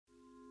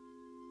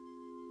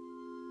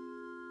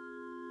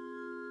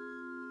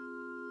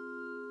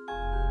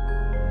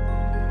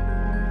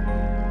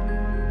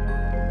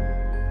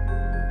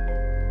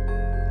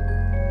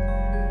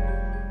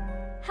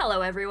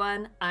Hello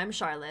everyone, I'm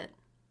Charlotte.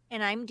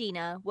 And I'm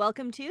Dina.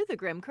 Welcome to the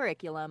Grim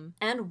Curriculum.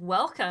 And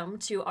welcome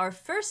to our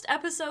first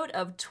episode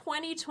of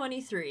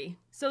 2023.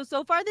 So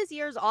far this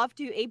year's off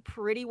to a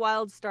pretty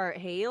wild start,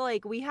 hey?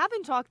 Like, we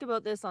haven't talked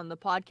about this on the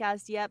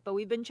podcast yet, but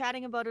we've been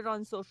chatting about it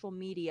on social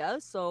media.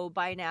 So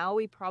by now,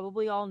 we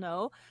probably all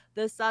know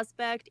the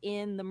suspect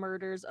in the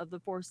murders of the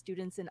 4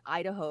 students in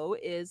Idaho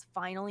is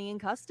finally in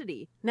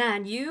custody.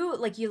 Man, you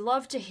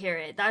love to hear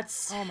it.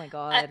 That's Oh my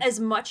God.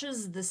 as much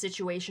as the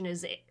situation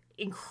is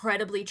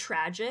incredibly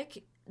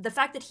tragic. The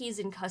fact that he's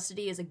in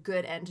custody is a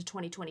good end to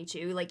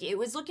 2022. Like, it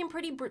was looking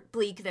pretty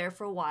bleak there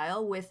for a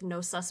while with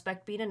no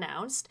suspect being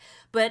announced,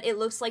 but it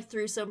looks like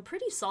through some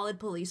pretty solid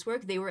police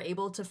work, they were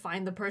able to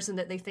find the person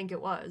that they think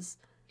it was.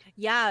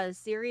 Yeah,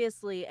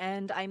 seriously.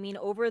 And I mean,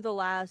 over the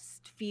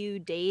last few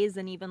days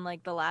and even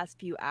like the last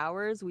few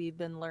hours, we've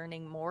been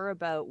learning more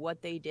about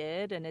what they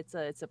did, and it's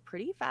a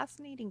pretty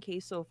fascinating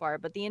case so far.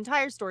 But the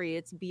entire story,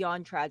 it's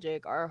beyond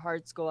tragic. Our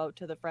hearts go out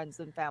to the friends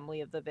and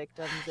family of the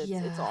victims. It's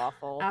Yeah,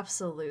 awful.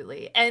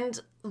 absolutely.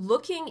 And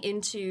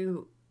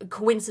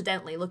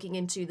coincidentally, looking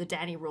into the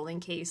Danny Rolling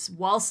case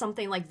while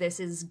something like this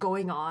is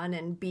going on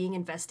and being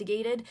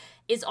investigated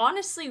is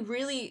honestly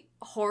really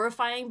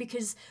horrifying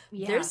because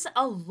Yeah. there's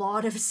a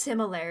lot of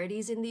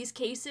similarities in these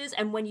cases.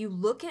 And when you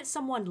look at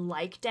someone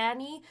like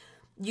Danny,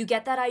 you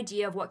get that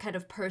idea of what kind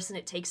of person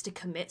it takes to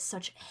commit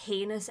such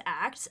heinous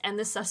acts. And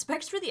the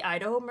suspects for the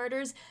Idaho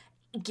murders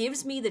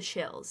gives me the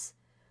chills.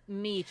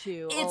 Me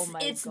too. Oh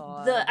my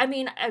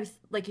God.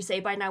 Like you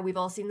say, by now we've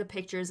all seen the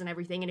pictures and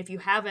everything. And if you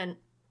haven't,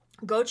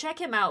 go check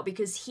him out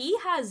because he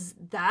has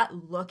that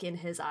look in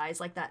his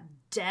eyes, like that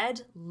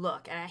dead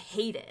look, and I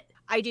hate it.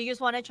 I do just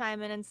want to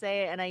chime in and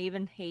say, and I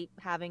even hate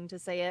having to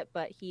say it,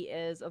 but he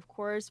is, of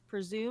course,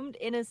 presumed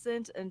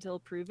innocent until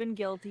proven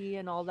guilty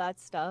and all that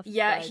stuff.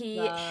 Yeah, but,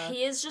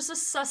 he is just a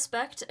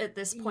suspect at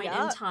this point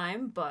in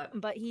time, but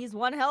he's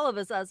one hell of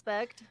a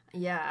suspect.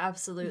 Yeah,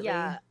 absolutely.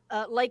 Yeah.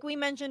 Like we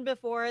mentioned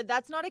before,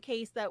 that's not a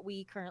case that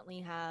we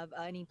currently have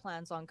any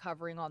plans on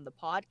covering on the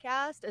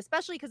podcast,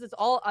 especially because it's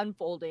all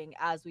unfolding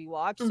as we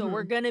watch. So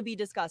we're going to be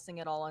discussing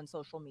it all on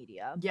social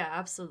media. Yeah,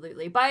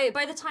 absolutely. By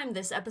the time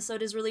this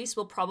episode is released,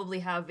 we'll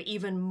probably have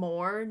even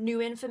more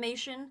new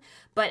information.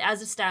 But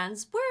as it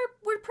stands,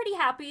 we're pretty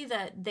happy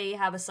that they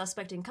have a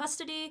suspect in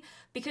custody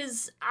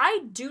because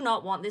I do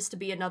not want this to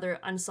be another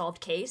unsolved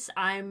case.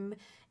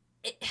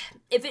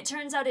 If it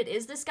turns out it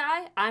is this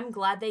guy, I'm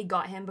glad they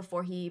got him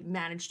before he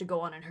managed to go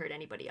on and hurt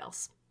anybody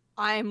else.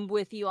 I'm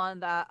with you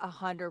on that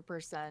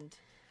 100%.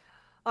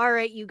 All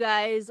right, you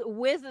guys,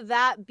 with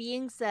that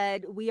being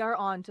said, we are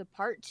on to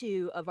part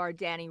 2 of our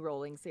Danny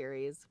Rolling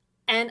series.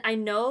 And I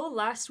know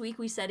last week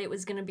we said it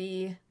was going to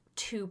be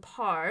 2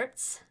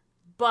 parts,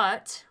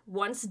 but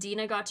once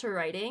Dina got to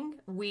writing,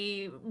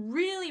 we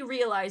really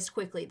realized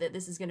quickly that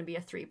this is going to be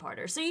a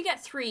 3-parter. So you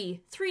get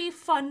three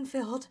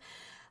fun-filled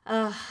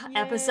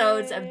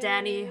episodes of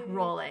Danny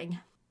Rolling.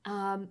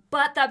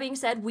 But that being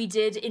said, we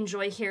did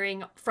enjoy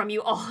hearing from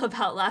you all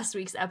about last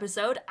week's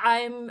episode.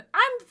 I'm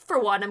for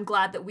one, I'm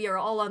glad that we are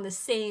all on the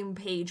same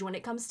page when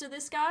it comes to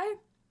this guy.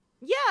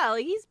 Yeah,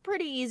 he's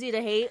pretty easy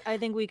to hate. I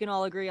think we can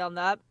all agree on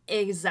that.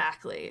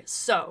 Exactly.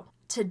 So,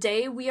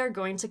 today we are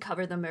going to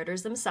cover the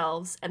murders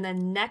themselves, and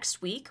then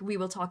next week we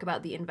will talk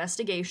about the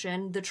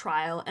investigation, the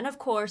trial, and of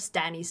course,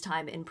 Danny's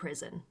time in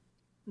prison.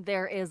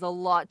 There is a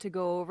lot to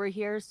go over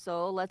here,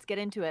 so let's get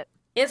into it.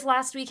 If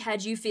last week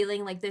had you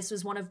feeling like this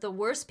was one of the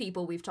worst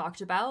people we've talked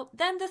about,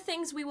 then the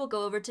things we will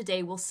go over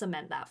today will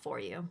cement that for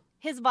you.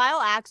 His vile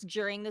acts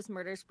during this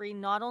murder spree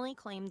not only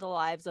claimed the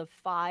lives of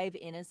 5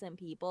 innocent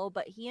people,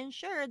 but he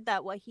ensured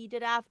that what he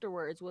did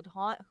afterwards would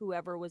haunt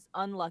whoever was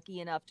unlucky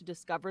enough to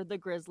discover the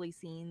grisly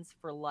scenes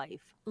for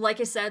life.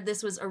 Like I said,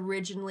 this was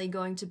originally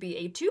going to be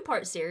a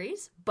 2-part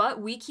series,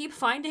 but we keep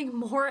finding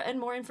more and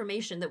more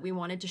information that we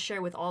wanted to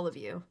share with all of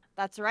you.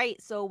 That's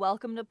right, so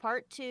welcome to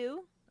part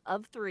 2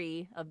 of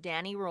 3 of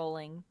Danny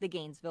Rolling, the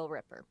Gainesville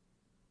Ripper.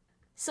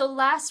 So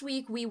last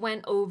week we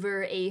went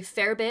over a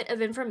fair bit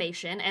of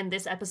information, and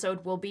this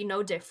episode will be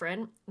no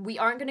different. We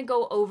aren't going to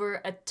go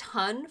over a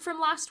ton from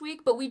last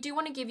week, but we do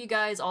want to give you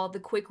guys all the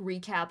quick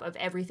recap of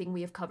everything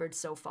we have covered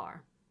so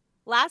far.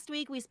 Last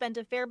week, we spent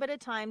a fair bit of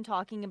time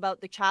talking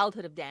about the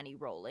childhood of Danny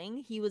Rolling.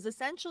 He was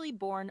essentially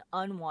born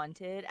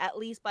unwanted, at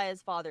least by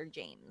his father,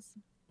 James.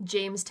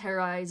 James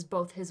terrorized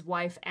both his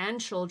wife and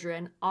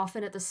children,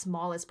 often at the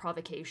smallest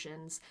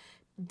provocations.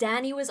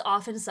 Danny was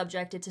often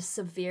subjected to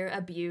severe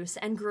abuse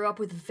and grew up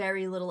with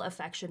very little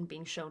affection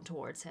being shown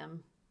towards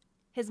him.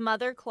 His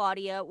mother,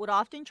 Claudia, would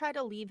often try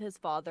to leave his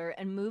father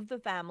and move the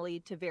family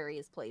to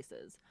various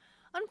places.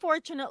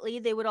 Unfortunately,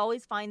 they would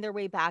always find their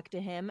way back to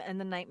him, and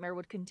the nightmare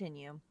would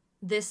continue.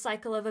 This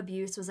cycle of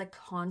abuse was a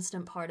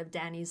constant part of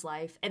Danny's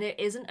life, and it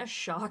isn't a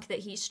shock that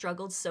he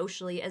struggled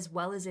socially as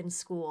well as in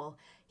school.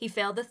 He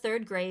failed the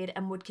 3rd grade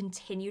and would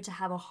continue to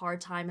have a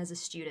hard time as a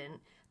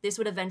student. This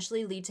would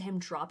eventually lead to him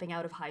dropping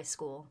out of high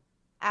school.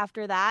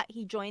 After that,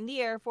 he joined the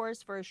Air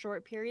Force for a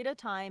short period of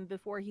time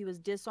before he was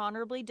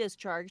dishonorably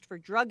discharged for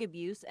drug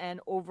abuse and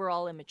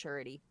overall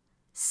immaturity.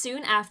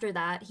 Soon after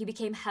that, he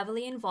became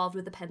heavily involved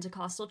with the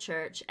Pentecostal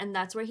church, and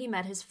that's where he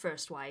met his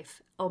first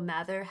wife,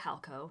 Omather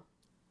Halco.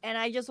 And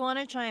I just want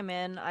to chime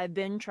in. I've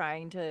been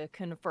trying to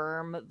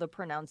confirm the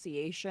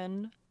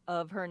pronunciation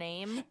of her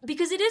name.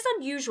 Because it is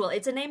unusual.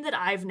 It's a name that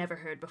I've never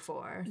heard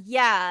before.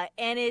 Yeah,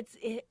 and it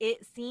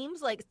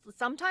seems like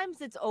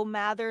sometimes it's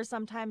Omather,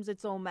 sometimes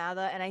it's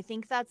Omatha, and I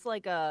think that's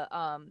like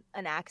a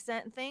an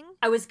accent thing.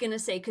 I was gonna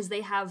say, because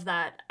they have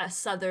that a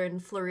southern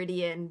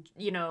Floridian,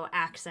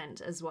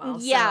 accent as well.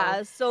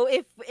 Yeah, so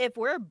if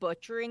we're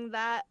butchering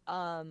that,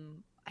 I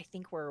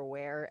think we're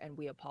aware and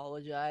we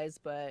apologize,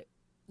 but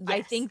yes.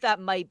 I think that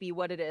might be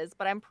what it is,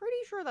 but I'm pretty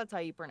sure that's how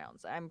you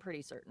pronounce it. I'm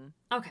pretty certain.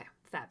 Okay,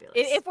 fabulous.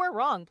 If we're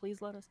wrong,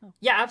 please let us know.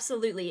 Yeah,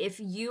 absolutely. If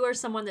you are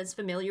someone that's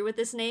familiar with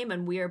this name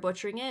and we are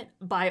butchering it,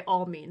 by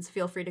all means,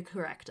 feel free to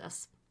correct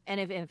us. And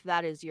if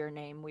that is your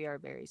name, we are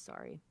very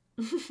sorry.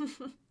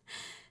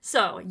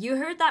 So, you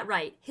heard that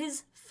right.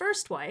 His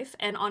first wife,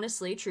 and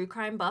honestly, true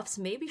crime buffs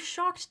may be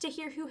shocked to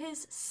hear who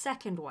his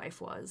second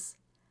wife was.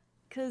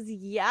 'Cause,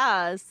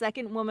 yeah,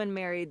 second woman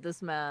married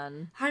this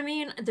man. I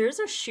mean, there's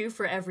a shoe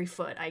for every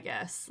foot, I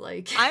guess.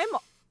 Like,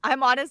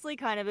 I'm honestly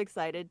kind of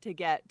excited to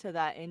get to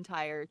that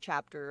entire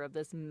chapter of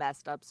this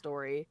messed up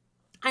story.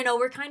 I know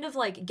we're kind of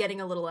like getting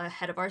a little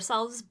ahead of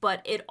ourselves,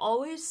 but it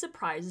always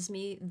surprises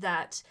me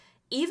that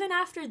even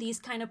after these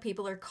kind of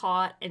people are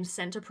caught and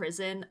sent to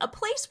prison, a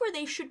place where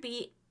they should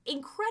be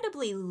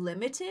incredibly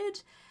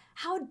limited,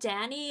 how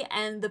Danny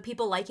and the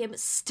people like him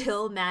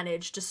still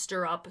manage to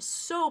stir up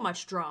so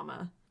much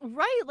drama.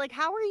 Right, like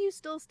how are you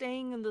still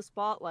staying in the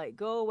spotlight?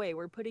 Go away,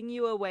 we're putting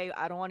you away,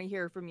 I don't want to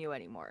hear from you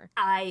anymore.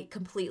 I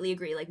completely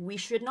agree, like we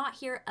should not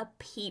hear a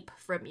peep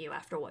from you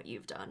after what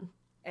you've done.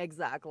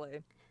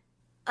 Exactly.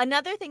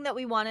 Another thing that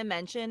we want to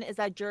mention is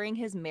that during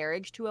his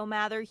marriage to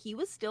Omather, he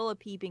was still a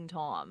peeping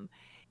Tom.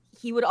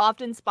 He would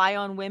often spy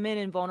on women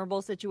in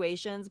vulnerable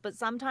situations, but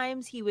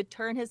sometimes he would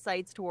turn his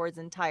sights towards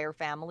entire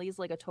families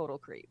like a total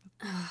creep.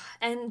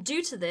 And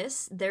due to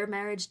this, their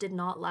marriage did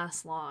not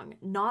last long.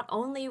 Not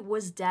only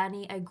was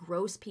Danny a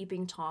gross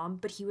peeping Tom,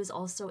 but he was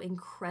also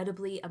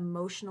incredibly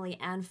emotionally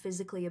and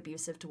physically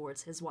abusive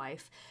towards his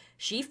wife.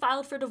 She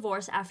filed for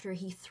divorce after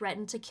he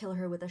threatened to kill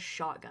her with a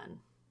shotgun.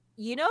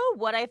 You know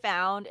what I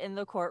found in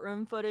the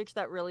courtroom footage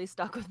that really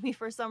stuck with me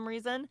for some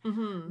reason?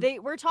 Mm-hmm. They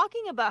were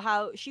talking about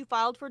how she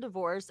filed for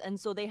divorce, and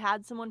so they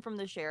had someone from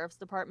the sheriff's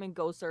department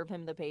go serve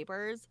him the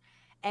papers.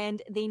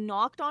 And they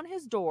knocked on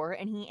his door,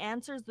 and he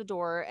answers the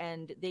door,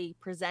 and they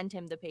present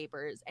him the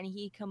papers, and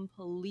he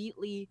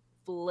completely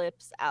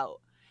flips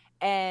out.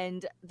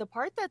 And the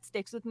part that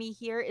sticks with me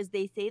here is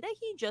they say that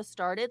he just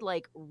started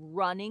like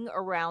running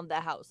around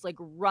the house, like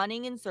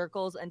running in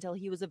circles until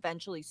he was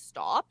eventually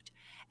stopped.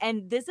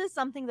 And this is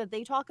something that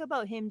they talk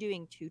about him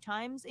doing 2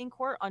 times in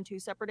court on 2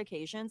 separate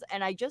occasions.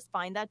 And I just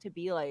find that to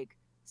be like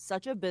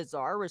such a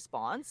bizarre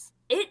response.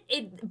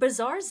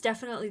 Bizarre is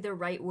definitely the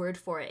right word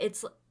for it.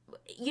 It's,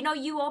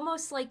 you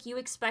almost like you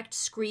expect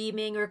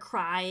screaming or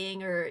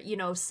crying or,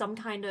 some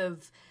kind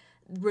of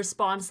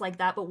response like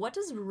that, but what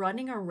does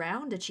running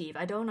around achieve?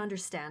 I don't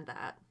understand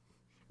that.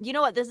 You know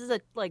what? This is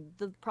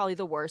probably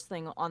the worst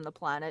thing on the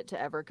planet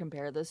to ever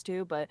compare this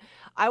to, but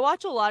I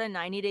watch a lot of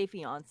 90 Day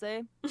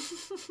Fiance,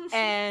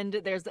 and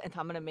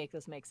I'm gonna make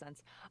this make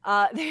sense.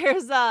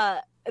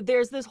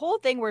 There's this whole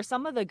thing where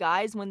some of the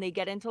guys, when they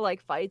get into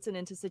like fights and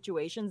into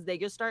situations, they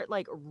just start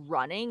like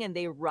running and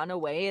they run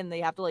away and they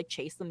have to like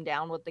chase them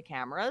down with the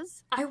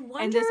cameras. I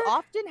wonder. And this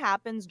often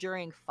happens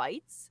during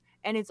fights.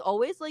 And it's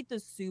always like the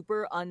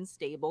super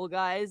unstable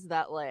guys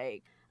that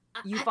like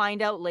you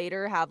find out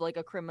later have like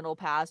a criminal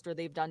past or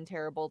they've done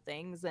terrible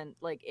things. And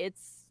like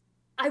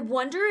I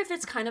wonder if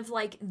it's kind of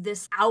like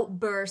this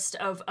outburst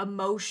of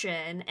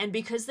emotion, and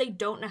because they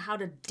don't know how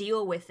to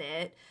deal with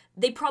it,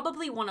 they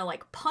probably want to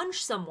like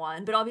punch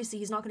someone, but obviously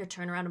he's not going to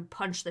turn around and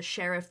punch the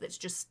sheriff that's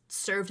just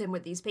served him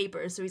with these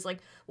papers. So he's like,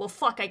 well,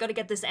 fuck, I got to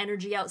get this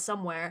energy out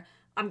somewhere.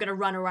 I'm going to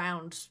run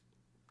around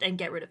and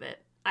get rid of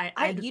it.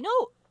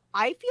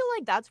 I feel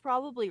like that's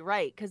probably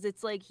right, because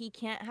it's like he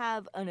can't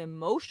have an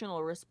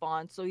emotional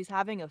response, so he's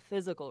having a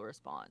physical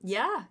response.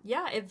 Yeah,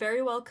 it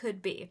very well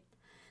could be.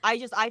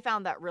 I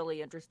found that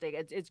really interesting.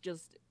 It's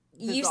just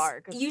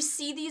bizarre. You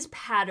see these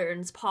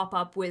patterns pop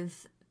up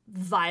with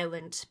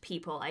violent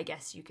people, I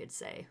guess you could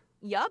say.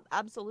 Yep,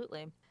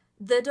 absolutely.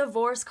 The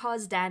divorce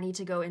caused Danny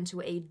to go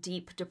into a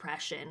deep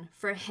depression.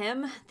 For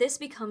him, this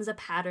becomes a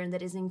pattern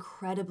that is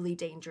incredibly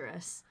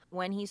dangerous.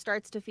 When he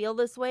starts to feel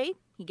this way,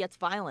 he gets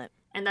violent.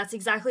 And that's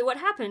exactly what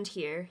happened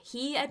here.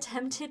 He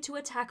attempted to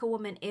attack a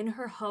woman in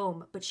her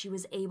home, but she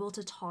was able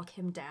to talk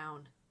him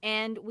down.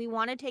 And we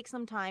want to take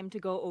some time to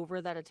go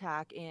over that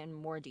attack in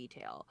more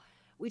detail.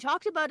 We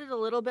talked about it a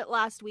little bit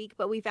last week,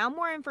 but we found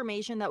more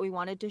information that we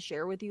wanted to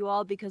share with you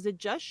all because it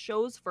just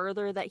shows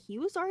further that he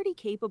was already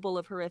capable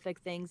of horrific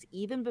things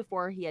even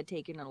before he had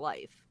taken a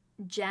life.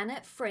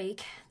 Janet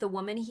Frake, the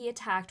woman he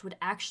attacked, would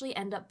actually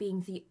end up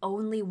being the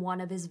only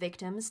one of his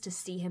victims to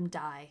see him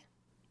die.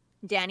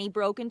 Danny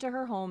broke into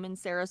her home in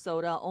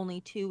Sarasota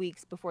only 2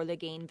 weeks before the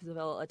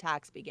Gainesville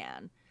attacks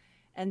began.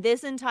 And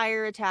this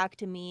entire attack,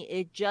 to me,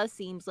 it just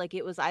seems like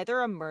it was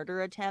either a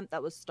murder attempt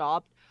that was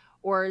stopped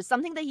or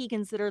something that he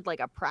considered like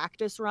a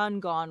practice run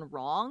gone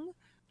wrong.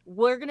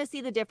 We're going to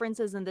see the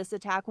differences in this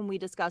attack when we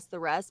discuss the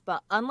rest,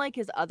 but unlike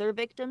his other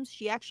victims,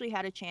 she actually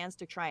had a chance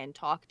to try and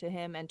talk to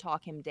him and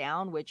talk him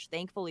down, which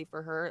thankfully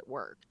for her, it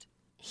worked.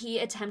 He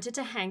attempted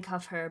to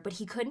handcuff her, but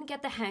he couldn't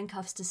get the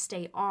handcuffs to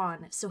stay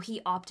on, so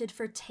he opted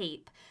for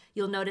tape.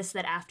 You'll notice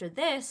that after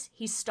this,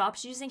 he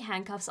stops using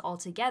handcuffs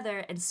altogether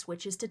and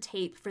switches to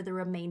tape for the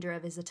remainder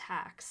of his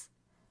attacks.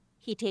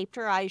 He taped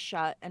her eyes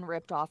shut and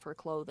ripped off her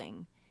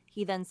clothing.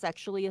 He then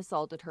sexually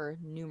assaulted her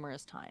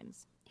numerous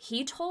times.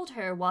 He told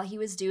her while he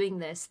was doing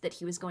this that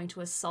he was going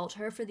to assault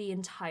her for the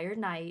entire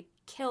night,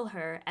 kill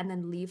her, and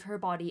then leave her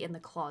body in the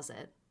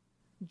closet.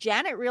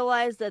 Janet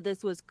realized that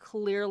this was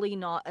clearly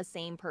not a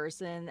sane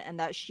person and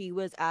that she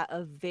was at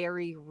a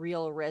very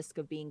real risk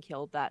of being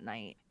killed that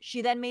night.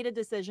 She then made a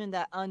decision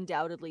that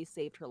undoubtedly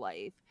saved her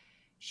life.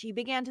 She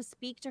began to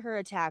speak to her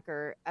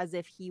attacker as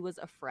if he was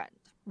a friend.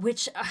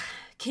 Which,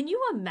 can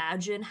you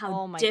imagine how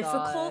Oh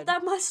difficult God.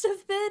 that must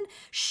have been?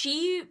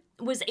 She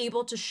was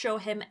able to show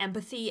him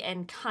empathy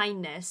and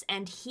kindness,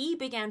 and he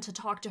began to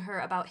talk to her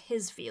about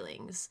his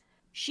feelings.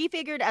 She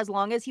figured as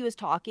long as he was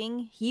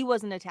talking, he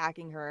wasn't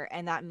attacking her,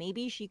 and that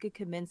maybe she could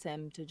convince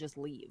him to just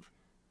leave.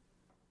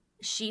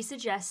 She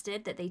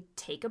suggested that they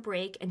take a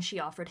break, and she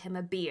offered him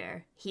a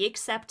beer. He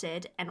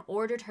accepted and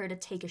ordered her to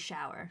take a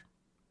shower.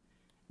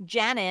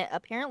 Janet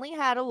apparently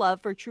had a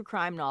love for true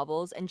crime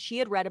novels, and she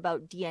had read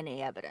about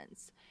DNA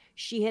evidence.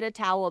 She hid a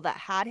towel that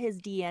had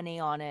his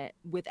DNA on it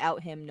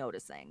without him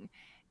noticing.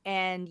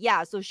 And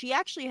yeah, so she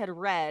actually had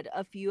read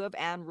a few of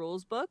Anne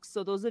Rule's books.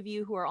 So those of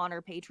you who are on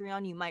our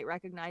Patreon, you might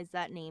recognize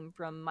that name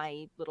from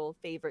my little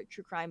favorite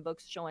true crime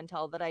books show and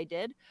tell that I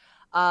did.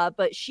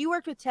 But she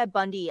worked with Ted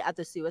Bundy at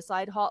the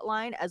suicide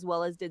hotline, as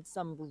well as did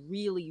some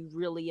really,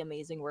 really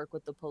amazing work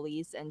with the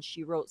police. And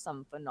she wrote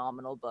some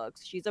phenomenal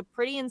books. She's a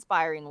pretty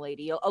inspiring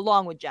lady,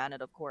 along with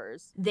Janet, of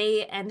course.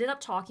 They ended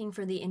up talking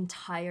for the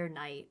entire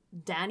night.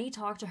 Danny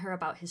talked to her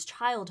about his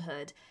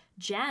childhood.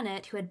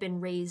 Janet, who had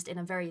been raised in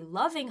a very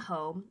loving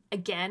home,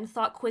 again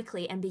thought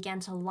quickly and began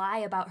to lie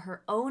about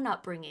her own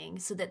upbringing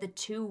so that the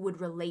two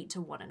would relate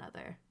to one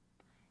another.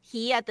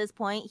 He, at this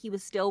point, he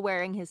was still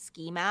wearing his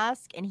ski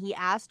mask, and he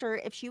asked her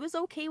if she was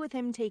okay with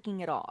him taking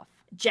it off.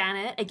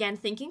 Janet, again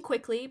thinking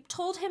quickly,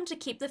 told him to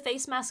keep the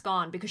face mask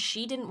on because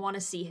she didn't want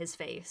to see his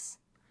face.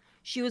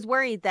 She was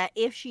worried that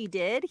if she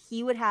did,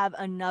 he would have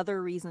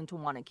another reason to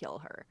want to kill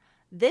her.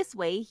 This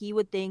way, he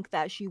would think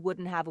that she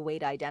wouldn't have a way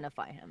to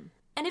identify him.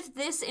 And if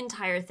this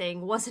entire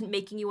thing wasn't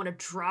making you want to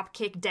drop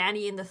kick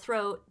Danny in the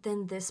throat,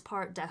 then this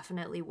part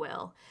definitely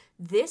will.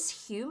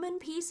 This human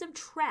piece of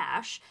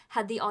trash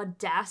had the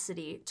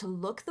audacity to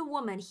look the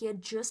woman he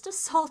had just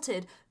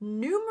assaulted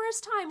numerous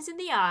times in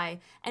the eye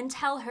and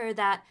tell her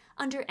that,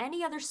 under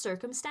any other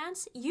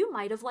circumstance, you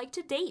might have liked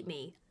to date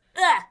me.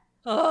 Ugh!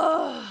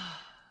 Oh,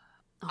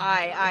 my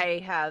God.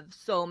 I have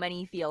so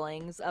many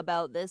feelings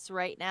about this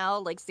right now.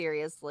 Like,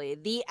 seriously,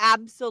 the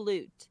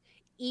absolute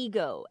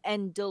ego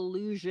and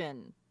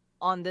delusion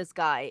on this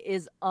guy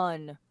is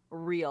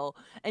unreal.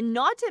 And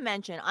not to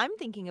mention, I'm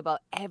thinking about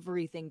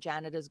everything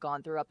Janet has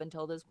gone through up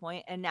until this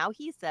point, and now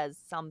he says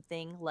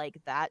something like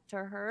that to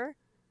her.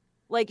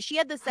 Like, she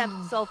had the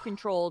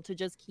self-control to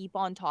just keep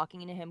on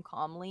talking to him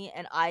calmly,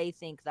 and I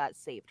think that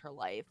saved her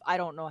life. I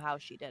don't know how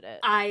she did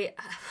it. I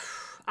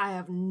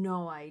have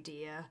no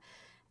idea.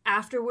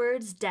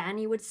 Afterwards,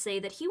 Danny would say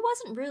that he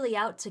wasn't really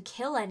out to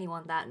kill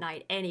anyone that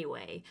night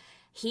anyway.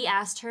 He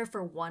asked her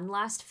for one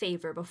last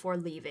favor before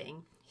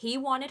leaving. He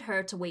wanted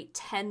her to wait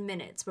 10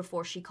 minutes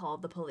before she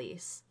called the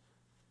police.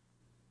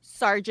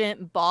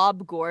 Sergeant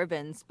Bob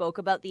Gorvin spoke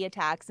about the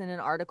attacks in an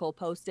article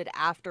posted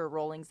after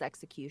Rolling's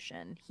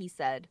execution. He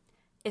said,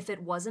 If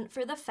it wasn't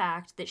for the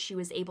fact that she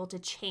was able to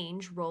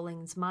change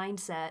Rolling's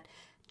mindset,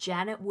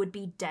 Janet would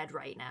be dead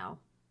right now.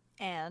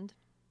 and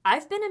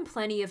I've been in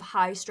plenty of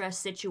high-stress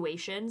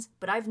situations,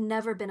 but I've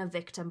never been a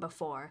victim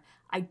before.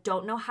 I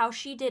don't know how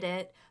she did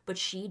it, but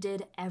she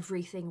did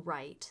everything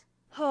right.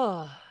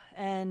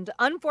 And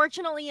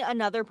unfortunately,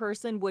 another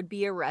person would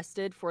be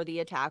arrested for the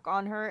attack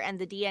on her, and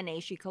the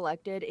DNA she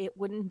collected, it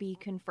wouldn't be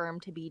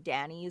confirmed to be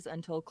Danny's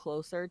until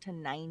closer to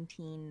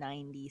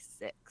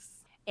 1996.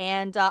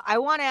 And I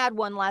want to add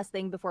one last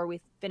thing before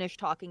we finish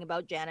talking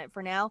about Janet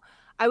for now.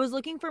 I was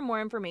looking for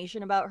more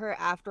information about her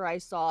after I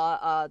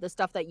saw the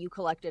stuff that you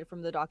collected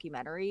from the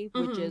documentary,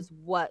 which is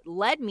what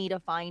led me to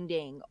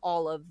finding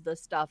all of the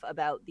stuff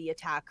about the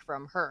attack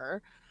from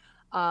her.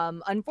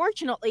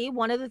 Unfortunately,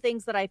 one of the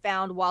things that I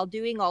found while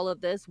doing all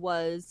of this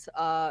was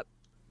a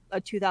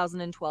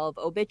 2012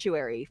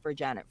 obituary for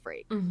Janet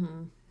Frake.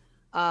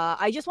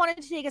 I just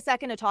wanted to take a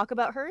second to talk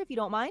about her, if you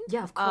don't mind.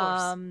 Yeah, of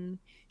course.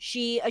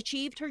 She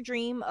achieved her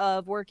dream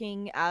of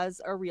working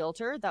as a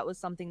realtor. That was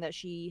something that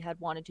she had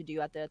wanted to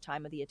do at the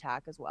time of the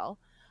attack as well.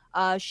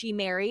 She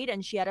married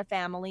and she had a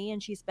family,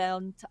 and she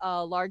spent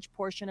a large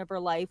portion of her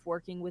life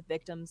working with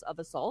victims of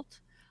assault.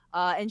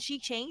 And she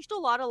changed a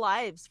lot of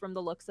lives from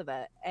the looks of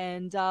it.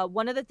 And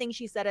one of the things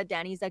she said at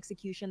Danny's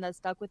execution that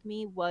stuck with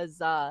me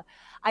was,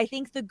 I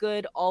think the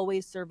good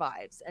always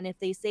survives. And if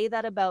they say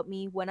that about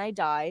me when I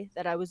die,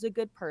 that I was a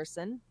good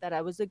person, that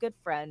I was a good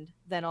friend,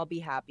 then I'll be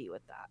happy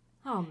with that.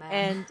 Oh, man.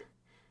 And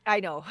I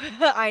know,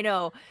 I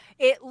know.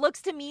 It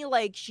looks to me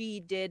like she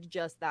did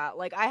just that.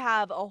 Like, I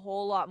have a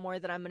whole lot more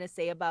that I'm going to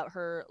say about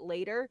her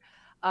later.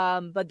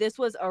 But this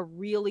was a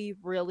really,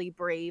 really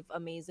brave,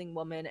 amazing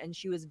woman, and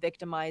she was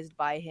victimized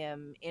by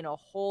him in a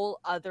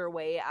whole other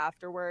way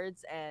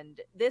afterwards. And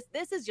this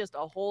is just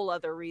a whole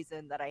other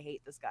reason that I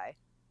hate this guy.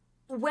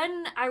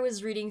 When I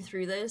was reading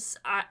through this,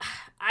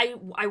 I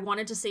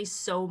wanted to say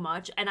so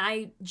much, and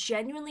I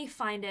genuinely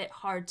find it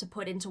hard to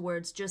put into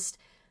words just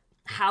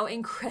how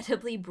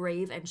incredibly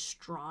brave and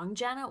strong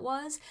Janet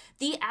was.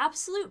 The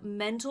absolute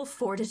mental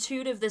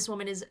fortitude of this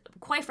woman is,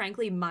 quite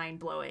frankly,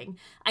 mind-blowing.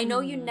 I know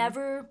you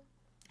never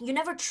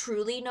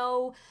truly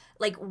know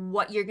like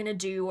what you're gonna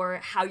do or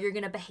how you're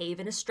gonna behave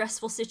in a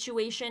stressful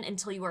situation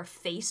until you are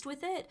faced with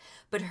it,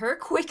 but her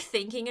quick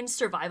thinking and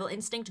survival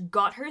instinct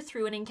got her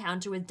through an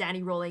encounter with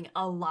Danny Rolling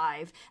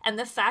alive. And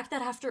the fact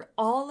that after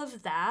all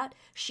of that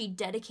she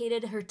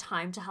dedicated her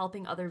time to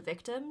helping other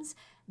victims,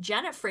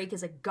 Janet Frake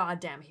is a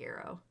goddamn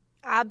hero.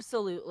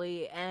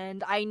 Absolutely.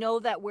 And I know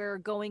that we're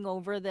going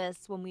over this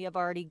when we have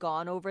already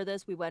gone over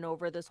this. We went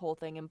over this whole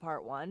thing in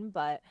part 1,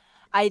 but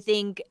I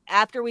think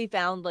after we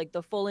found like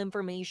the full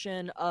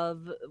information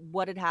of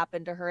what had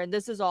happened to her, and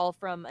this is all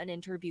from an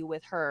interview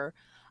with her,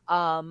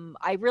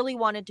 I really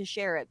wanted to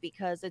share it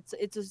because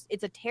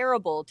it's a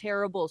terrible,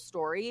 terrible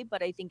story,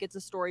 but I think it's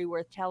a story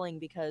worth telling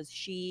because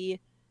she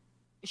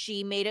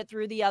made it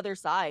through the other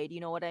side. You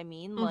know what I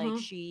mean? Like,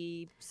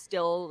 she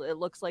still, it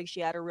looks like she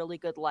had a really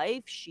good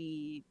life.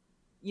 She,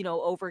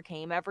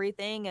 overcame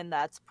everything, and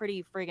that's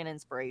pretty friggin'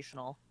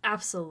 inspirational.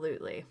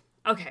 Absolutely.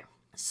 Okay,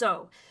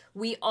 so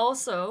we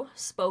also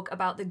spoke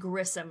about the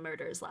Grissom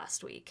murders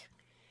last week.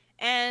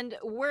 And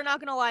we're not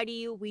going to lie to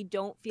you, we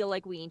don't feel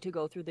like we need to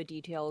go through the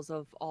details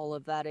of all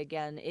of that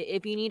again.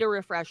 If you need a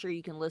refresher,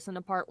 you can listen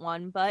to part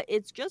 1, but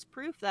it's just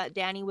proof that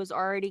Danny was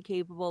already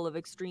capable of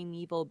extreme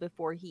evil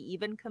before he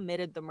even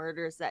committed the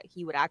murders that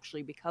he would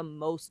actually become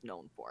most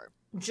known for.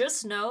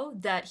 Just know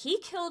that he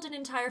killed an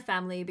entire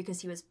family because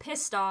he was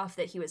pissed off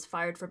that he was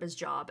fired from his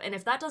job. And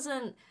if that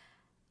doesn't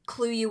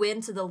clue you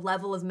into the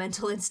level of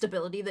mental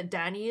instability that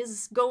Danny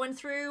is going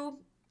through,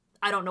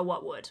 I don't know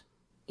what would.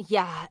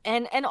 Yeah,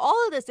 and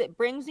all of this, it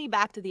brings me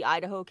back to the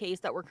Idaho case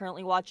that we're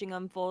currently watching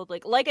unfold.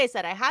 Like I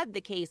said, I had the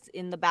case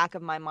in the back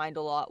of my mind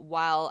a lot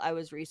while I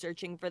was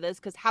researching for this,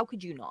 because how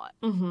could you not?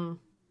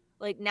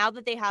 Like, now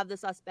that they have the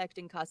suspect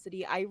in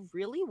custody, I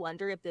really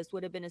wonder if this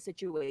would have been a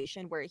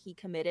situation where he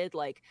committed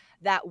like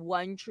that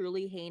one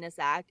truly heinous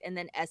act and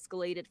then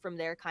escalated from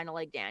there, kind of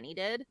like Danny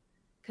did.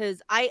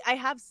 Because I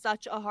have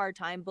such a hard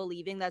time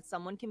believing that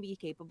someone can be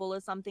capable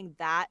of something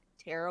that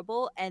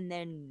terrible and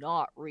then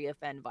not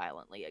reoffend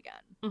violently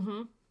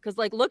again. Because,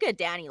 like, look at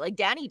Danny. Like,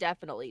 Danny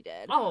definitely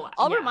did. Oh,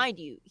 I'll yeah. remind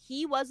you,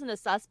 he wasn't a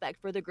suspect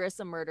for the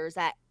Grissom murders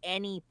at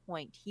any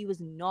point. He was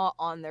not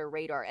on their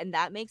radar, and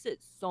that makes it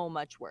so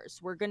much worse.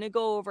 We're going to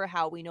go over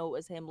how we know it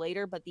was him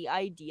later, but the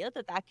idea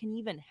that that can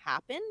even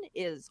happen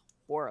is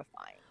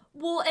horrifying.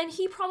 Well, and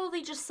he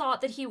probably just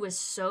thought that he was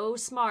so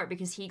smart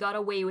because he got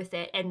away with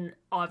it, and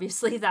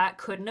obviously that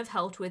couldn't have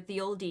helped with the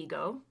old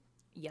ego.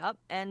 Yep.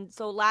 And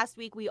so last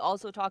week we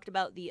also talked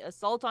about the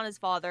assault on his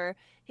father,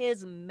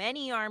 his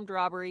many armed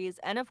robberies,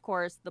 and of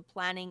course the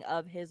planning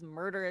of his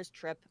murderous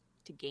trip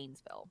to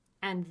Gainesville.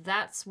 And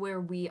that's where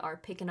we are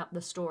picking up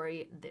the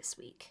story this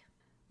week.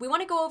 We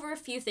want to go over a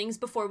few things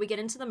before we get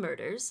into the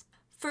murders.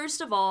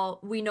 First of all,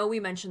 we know we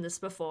mentioned this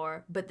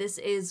before, but this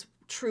is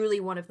truly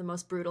one of the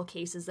most brutal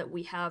cases that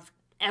we have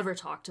ever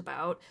talked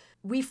about.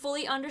 We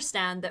fully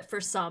understand that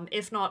for some,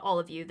 if not all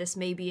of you, this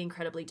may be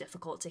incredibly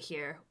difficult to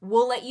hear.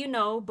 We'll let you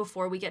know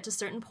before we get to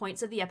certain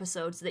points of the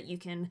episode so that you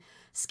can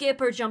skip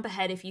or jump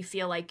ahead if you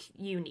feel like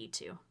you need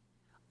to.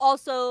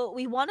 Also,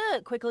 we want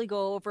to quickly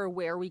go over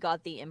where we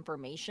got the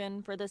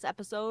information for this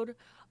episode.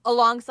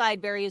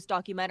 Alongside various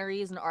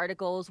documentaries and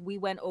articles, we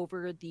went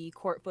over the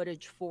court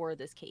footage for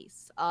this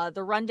case.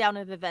 The rundown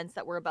of events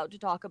that we're about to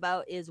talk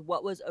about is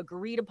what was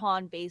agreed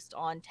upon based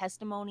on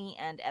testimony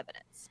and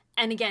evidence.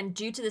 And again,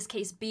 due to this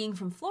case being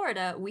from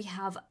Florida, we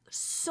have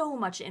so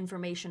much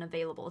information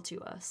available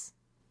to us.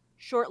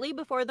 Shortly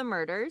before the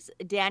murders,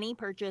 Danny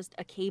purchased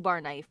a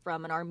K-bar knife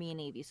from an Army and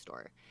Navy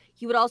store.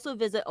 He would also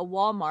visit a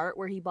Walmart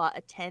where he bought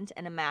a tent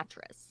and a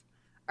mattress.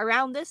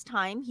 Around this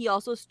time, he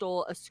also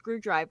stole a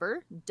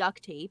screwdriver,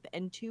 duct tape,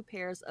 and 2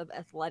 pairs of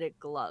athletic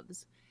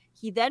gloves.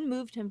 He then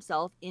moved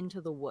himself into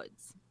the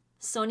woods.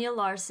 Sonia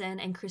Larson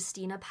and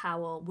Christina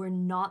Powell were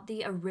not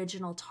the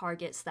original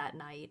targets that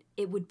night.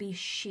 It would be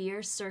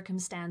sheer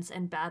circumstance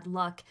and bad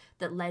luck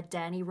that led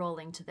Danny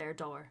Rolling to their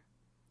door.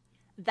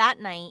 That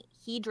night,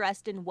 he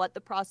dressed in what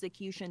the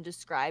prosecution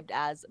described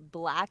as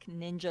black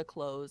ninja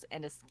clothes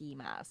and a ski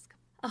mask.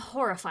 A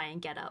horrifying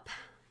getup.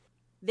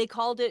 They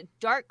called it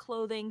dark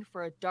clothing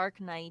for a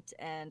dark night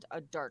and a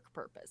dark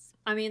purpose.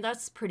 I mean,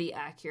 that's pretty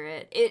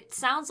accurate. It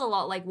sounds a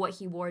lot like what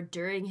he wore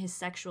during his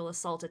sexual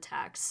assault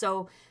attacks,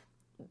 so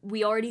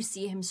we already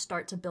see him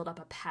start to build up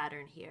a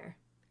pattern here.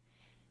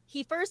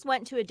 He first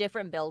went to a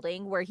different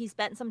building where he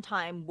spent some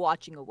time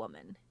watching a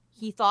woman.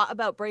 He thought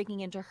about breaking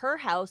into her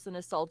house and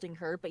assaulting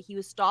her, but he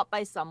was stopped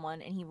by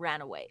someone and he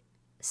ran away.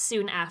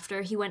 Soon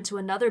after, he went to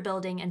another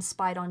building and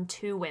spied on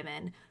 2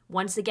 women.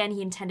 Once again,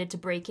 he intended to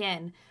break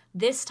in.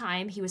 This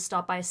time, he was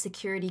stopped by a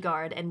security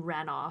guard and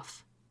ran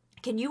off.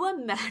 Can you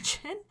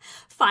imagine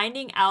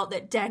finding out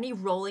that Danny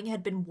Rolling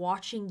had been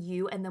watching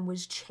you and then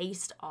was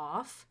chased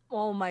off?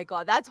 Oh my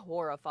god, that's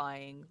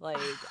horrifying. Like,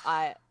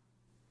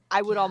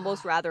 I would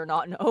almost rather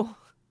not know.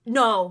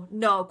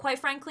 No. Quite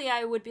frankly,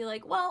 I would be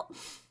like, well,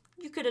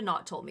 you could have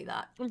not told me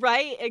that.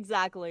 Right?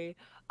 Exactly.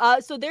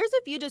 So there's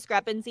a few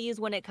discrepancies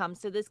when it comes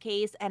to this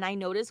case, and I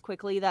noticed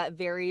quickly that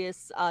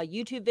various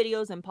YouTube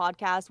videos and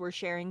podcasts were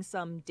sharing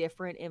some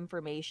different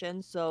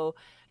information. So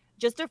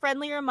just a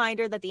friendly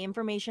reminder that the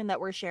information that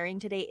we're sharing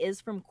today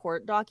is from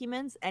court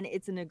documents, and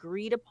it's an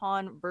agreed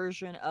upon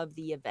version of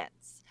the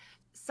events.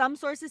 Some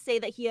sources say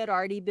that he had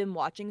already been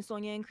watching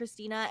Sonia and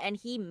Christina, and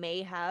he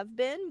may have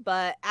been,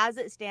 but as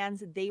it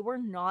stands, they were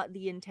not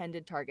the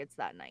intended targets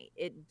that night.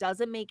 It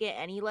doesn't make it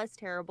any less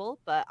terrible,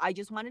 but I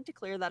just wanted to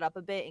clear that up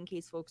a bit in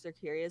case folks are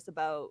curious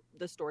about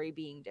the story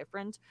being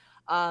different.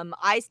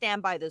 I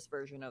stand by this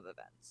version of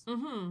events.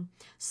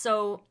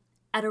 So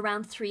at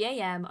around 3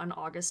 a.m. on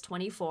August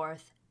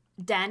 24th,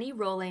 Danny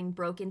Rolling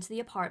broke into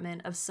the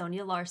apartment of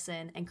Sonia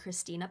Larson and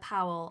Christina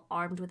Powell,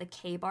 armed with a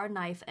K-bar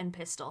knife and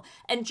pistol.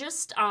 And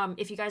just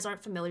if you guys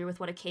aren't familiar with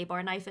what a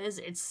K-bar knife is,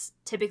 it's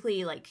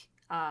typically like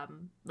a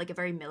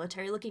very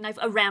military-looking knife,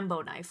 a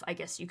Rambo knife, I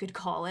guess you could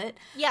call it.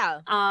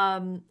 Yeah.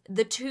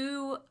 The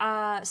 2,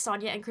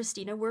 Sonia and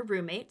Christina, were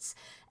roommates,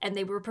 and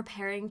they were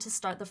preparing to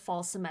start the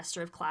fall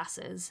semester of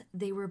classes.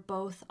 They were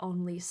both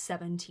only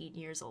 17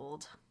 years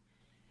old.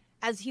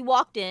 As he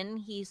walked in,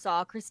 he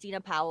saw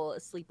Christina Powell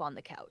asleep on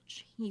the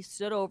couch. He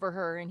stood over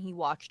her and he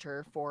watched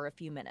her for a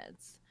few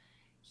minutes.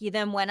 He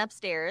then went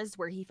upstairs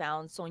where he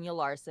found Sonia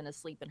Larson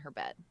asleep in her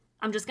bed.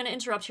 I'm just going to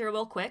interrupt here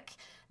real quick.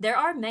 There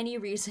are many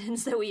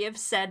reasons that we have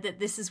said that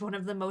this is one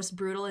of the most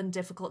brutal and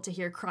difficult to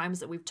hear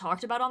crimes that we've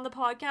talked about on the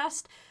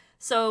podcast.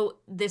 So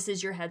this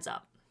is your heads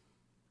up.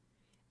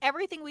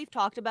 Everything we've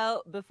talked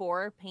about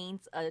before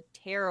paints a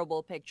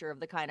terrible picture of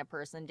the kind of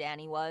person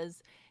Danny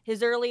was.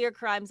 His earlier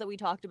crimes that we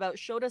talked about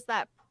showed us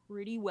that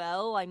pretty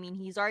well. I mean,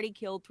 he's already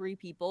killed 3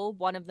 people,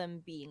 one of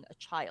them being a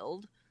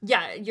child.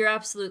 Yeah, you're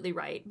absolutely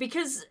right.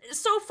 Because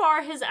so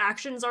far his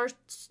actions are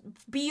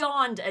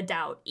beyond a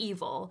doubt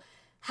evil.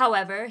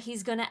 However,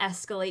 he's going to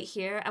escalate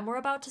here, and we're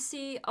about to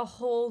see a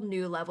whole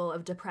new level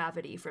of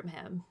depravity from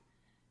him.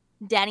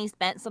 Danny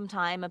spent some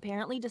time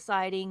apparently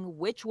deciding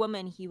which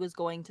woman he was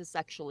going to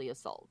sexually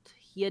assault.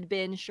 He had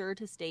been sure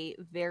to stay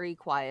very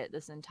quiet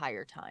this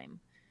entire time.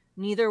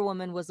 Neither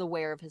woman was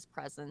aware of his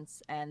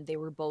presence, and they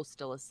were both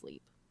still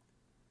asleep.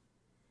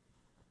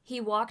 He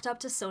walked up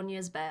to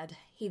Sonia's bed.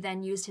 He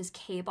then used his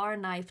K-bar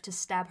knife to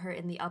stab her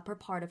in the upper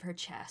part of her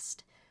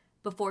chest.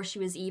 Before she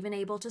was even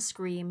able to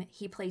scream,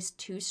 he placed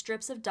 2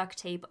 strips of duct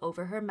tape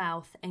over her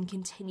mouth and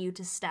continued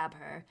to stab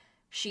her.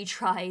 She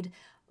tried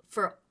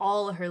for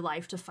all her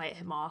life to fight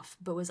him off,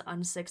 but was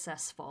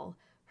unsuccessful.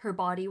 Her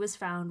body was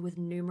found with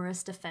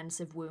numerous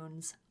defensive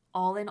wounds.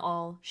 All in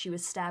all, she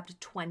was stabbed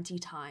 20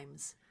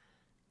 times.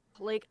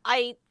 Like,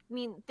 I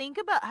mean, think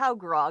about how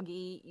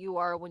groggy you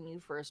are when you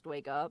first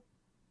wake up.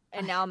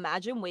 And now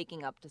imagine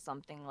waking up to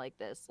something like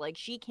this. Like,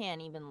 she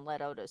can't even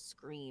let out a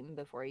scream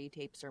before he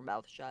tapes her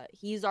mouth shut.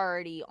 He's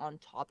already on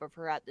top of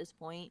her at this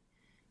point.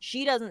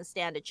 She doesn't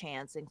stand a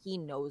chance, and he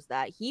knows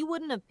that. He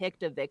wouldn't have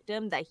picked a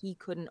victim that he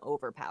couldn't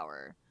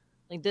overpower.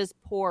 Like, this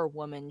poor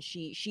woman,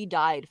 she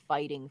died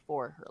fighting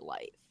for her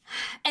life.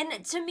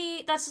 And to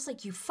me, that's just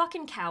like, you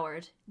fucking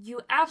coward.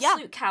 You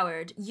absolute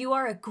coward. You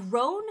are a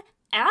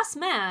grown-ass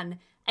man,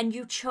 and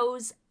you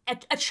chose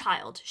a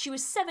child. She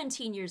was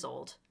 17 years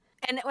old.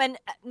 And when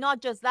not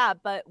just that,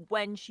 but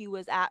when she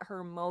was at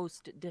her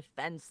most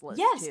defenseless,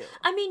 yes, too.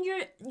 I mean,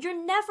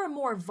 you're never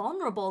more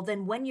vulnerable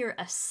than when you're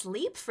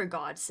asleep, for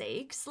God's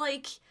sakes.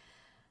 Like,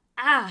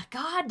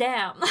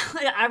 goddamn.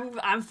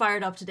 I'm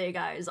fired up today,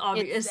 guys,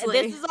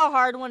 obviously. This is a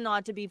hard one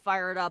not to be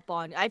fired up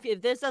on.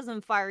 If this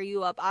doesn't fire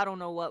you up, I don't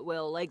know what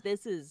will. Like,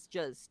 this is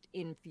just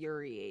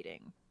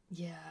infuriating.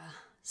 Yeah.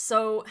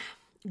 So,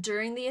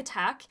 during the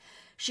attack,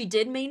 she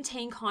did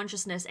maintain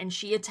consciousness, and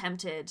she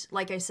attempted,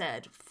 like I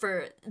said,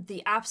 for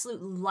the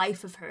absolute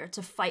life of her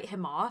to fight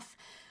him off.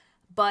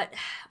 But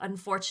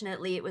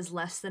unfortunately, it was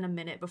less than a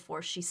minute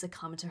before she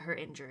succumbed to her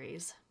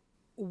injuries.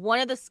 One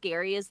of the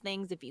scariest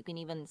things, if you can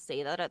even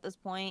say that at this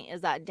point,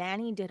 is that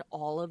Danny did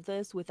all of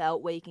this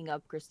without waking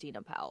up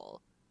Christina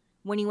Powell.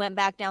 When he went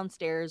back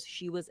downstairs,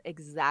 she was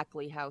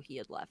exactly how he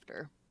had left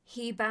her.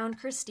 He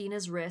bound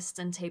Christina's wrists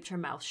and taped her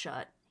mouth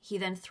shut. He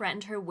then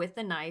threatened her with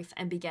the knife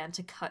and began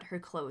to cut her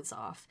clothes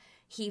off.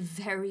 He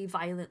very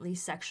violently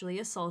sexually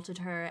assaulted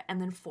her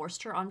and then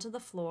forced her onto the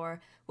floor,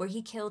 where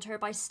he killed her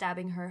by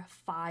stabbing her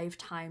 5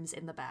 times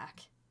in the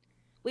back.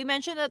 We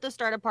mentioned at the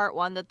start of part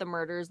 1 that the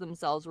murders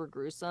themselves were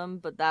gruesome,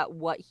 but that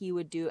what he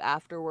would do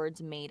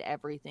afterwards made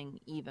everything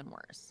even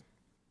worse.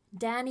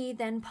 Danny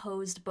then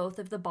posed both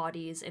of the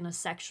bodies in a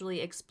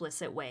sexually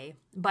explicit way.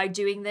 By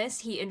doing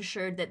this, he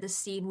ensured that the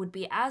scene would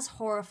be as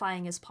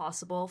horrifying as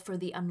possible for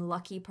the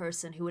unlucky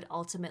person who would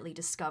ultimately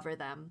discover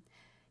them.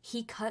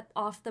 He cut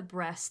off the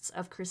breasts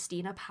of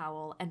Christina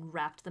Powell and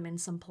wrapped them in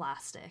some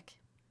plastic.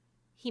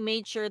 He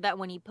made sure that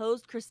when he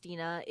posed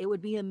Christina, it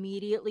would be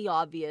immediately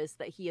obvious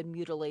that he had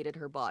mutilated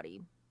her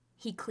body.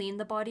 He cleaned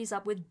the bodies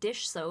up with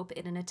dish soap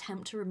in an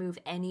attempt to remove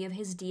any of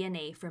his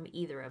DNA from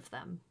either of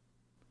them.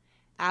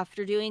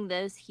 After doing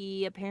this,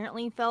 he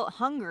apparently felt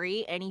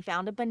hungry and he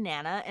found a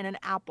banana and an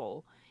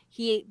apple.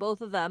 He ate both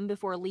of them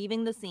before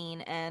leaving the scene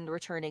and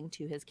returning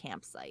to his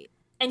campsite.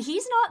 And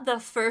he's not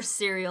the first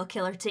serial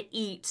killer to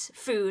eat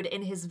food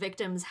in his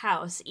victim's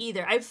house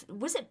either.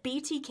 Was it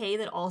BTK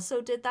that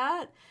also did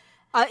that?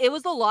 It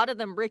was a lot of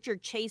them.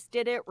 Richard Chase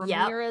did it.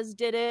 Ramirez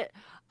did it.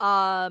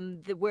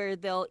 Where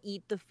they'll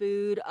eat the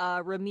food.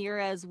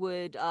 Ramirez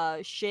would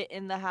shit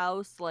in the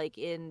house, like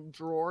in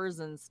drawers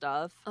and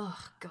stuff. Oh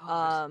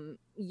God.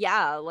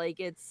 Yeah, like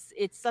it's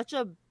such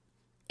a.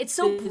 It's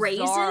so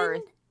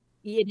brazen.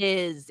 It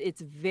is.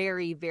 It's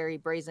very, very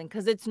brazen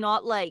because it's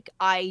not like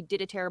I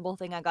did a terrible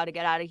thing, I got to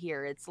get out of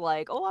here. It's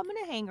like, oh, I'm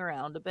gonna hang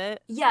around a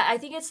bit. Yeah, I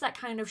think it's that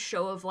kind of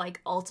show of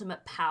like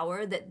ultimate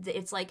power that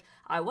it's like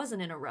I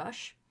wasn't in a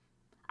rush.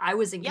 I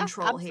was in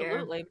control here.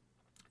 Absolutely.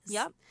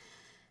 Yep.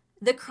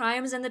 The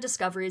crimes and the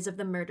discoveries of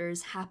the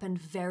murders happened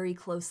very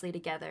closely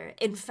together.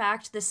 In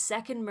fact, the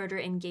second murder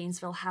in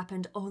Gainesville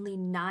happened only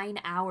 9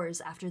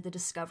 hours after the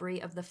discovery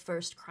of the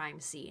first crime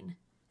scene.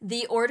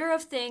 The order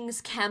of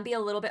things can be a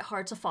little bit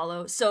hard to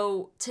follow,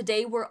 so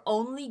today we're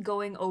only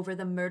going over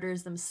the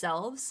murders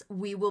themselves.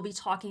 We will be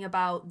talking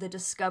about the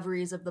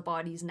discoveries of the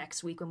bodies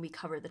next week when we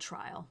cover the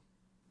trial.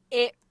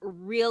 It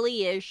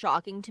really is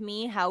shocking to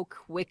me how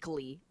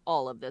quickly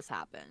all of this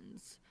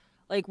happens.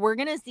 Like, we're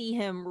going to see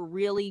him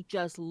really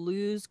just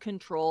lose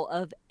control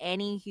of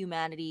any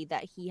humanity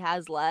that he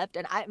has left.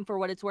 And for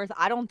what it's worth,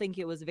 I don't think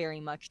it was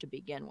very much to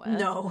begin with.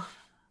 No.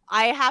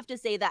 I have to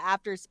say that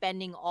after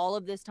spending all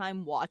of this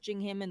time watching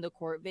him in the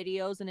court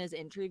videos and his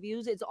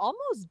interviews, it's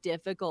almost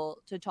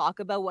difficult to talk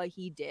about what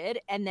he did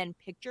and then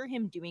picture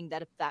him doing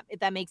that if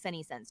that makes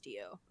any sense to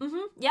you.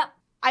 Mm-hmm. Yep.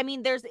 I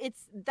mean,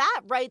 it's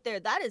that right there.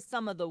 That is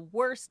some of the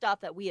worst stuff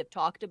that we have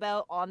talked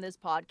about on this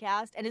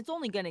podcast, and it's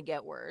only going to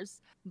get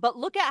worse. But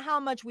look at how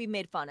much we've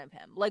made fun of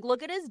him. Like,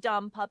 look at his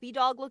dumb puppy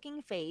dog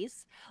looking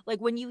face.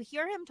 Like, when you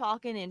hear him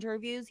talk in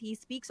interviews, he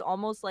speaks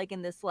almost like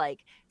in this,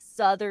 like,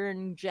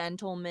 Southern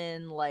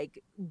gentleman,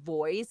 like,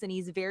 voice, and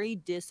he's very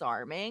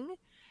disarming.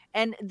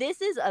 And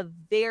this is a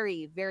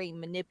very, very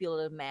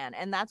manipulative man.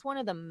 And that's one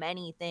of the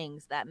many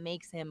things that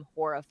makes him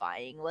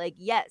horrifying. Like,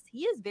 yes, he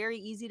is very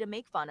easy to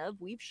make fun of.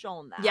 We've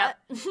shown that. Yep.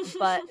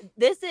 But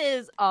this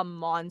is a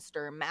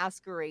monster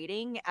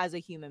masquerading as a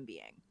human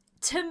being.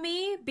 To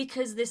me,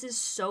 because this is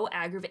so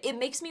aggravating, it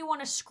makes me want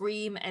to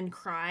scream and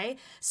cry.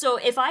 So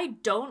if I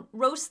don't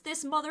roast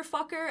this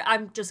motherfucker,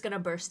 I'm just going to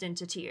burst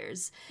into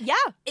tears. Yeah.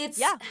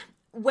 Yeah.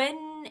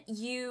 When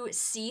you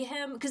see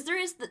him, because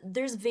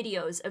there's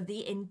videos of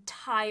the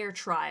entire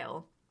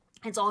trial.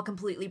 It's all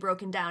completely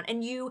broken down.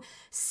 And you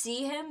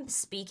see him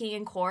speaking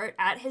in court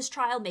at his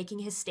trial, making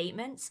his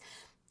statements.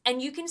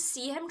 And you can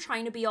see him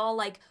trying to be all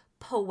like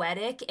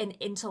poetic and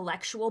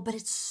intellectual, but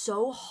it's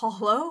so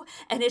hollow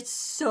and it's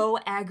so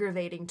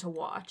aggravating to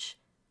watch.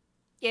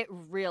 It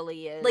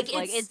really is. Like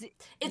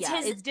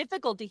it's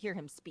difficult to hear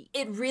him speak.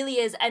 It really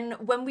is. And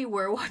when we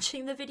were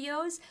watching the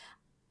videos,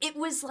 it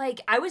was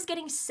like I was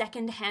getting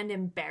secondhand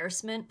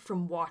embarrassment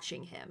from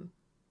watching him.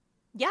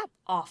 Yeah.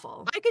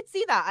 Awful. I could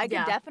see that. I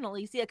could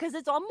definitely see it. Because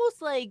it's almost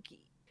like...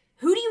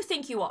 Who do you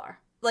think you are?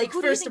 Like,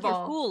 who first do you of think all...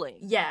 you're fooling?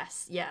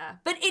 Yes, yeah.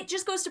 But it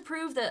just goes to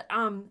prove that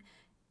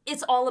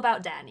it's all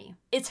about Danny.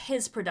 It's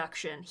his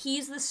production.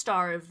 He's the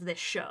star of this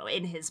show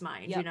in his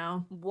mind, you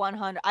know?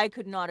 100. I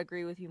could not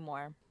agree with you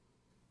more.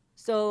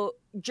 So,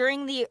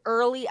 during the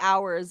early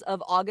hours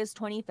of August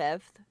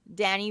 25th,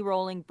 Danny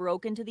Rolling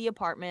broke into the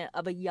apartment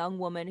of a young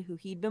woman who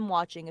he'd been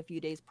watching a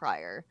few days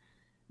prior.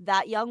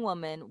 That young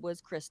woman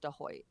was Krista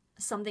Hoyt.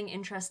 Something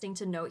interesting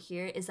to note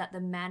here is that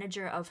the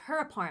manager of her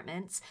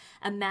apartments,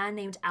 a man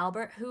named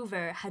Albert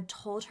Hoover, had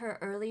told her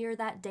earlier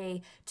that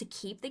day to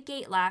keep the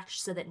gate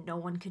latched so that no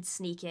one could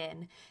sneak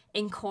in.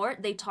 In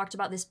court, they talked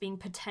about this being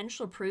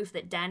potential proof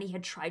that Danny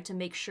had tried to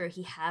make sure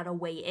he had a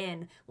way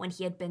in when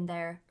he had been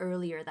there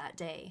earlier that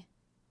day.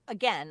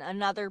 Again,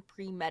 another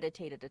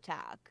premeditated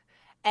attack.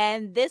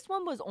 And this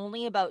one was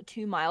only about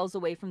 2 miles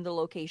away from the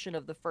location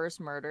of the first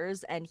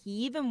murders, and he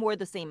even wore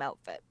the same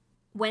outfit.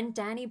 When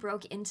Danny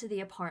broke into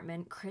the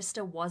apartment,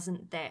 Krista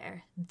wasn't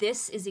there.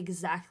 This is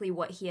exactly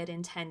what he had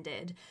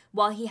intended.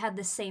 While he had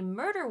the same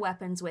murder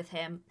weapons with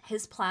him,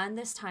 his plan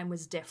this time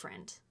was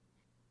different.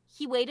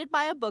 He waited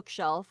by a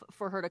bookshelf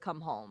for her to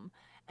come home.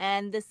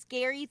 And the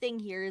scary thing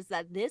here is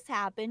that this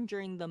happened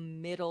during the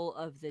middle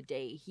of the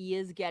day. He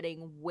is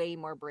getting way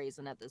more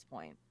brazen at this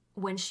point.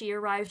 When she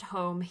arrived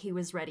home, he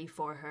was ready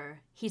for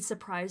her. He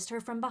surprised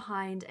her from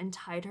behind and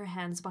tied her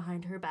hands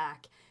behind her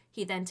back.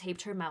 He then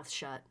taped her mouth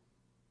shut.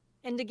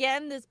 And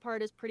again, this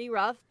part is pretty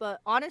rough, but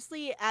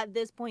honestly, at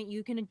this point,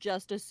 you can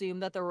just assume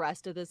that the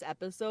rest of this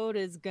episode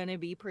is gonna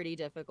be pretty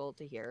difficult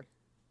to hear.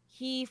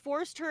 He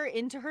forced her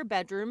into her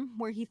bedroom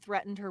where he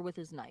threatened her with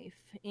his knife.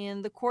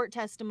 In the court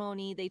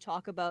testimony, they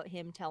talk about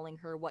him telling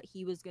her what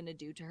he was going to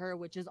do to her,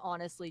 which is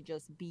honestly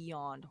just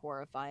beyond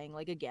horrifying.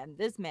 Like, again,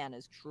 this man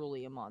is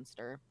truly a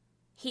monster.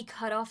 He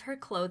cut off her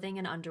clothing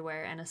and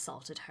underwear and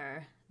assaulted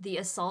her. The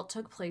assault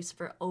took place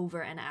for over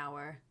an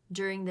hour.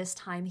 During this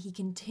time, he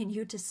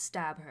continued to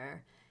stab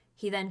her.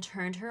 He then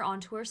turned her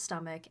onto her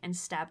stomach and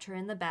stabbed her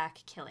in the back,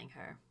 killing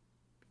her.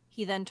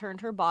 He then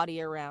turned her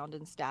body around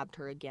and stabbed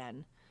her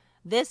again.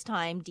 This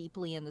time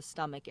deeply in the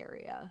stomach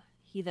area.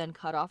 He then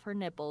cut off her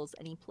nipples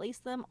and he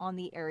placed them on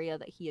the area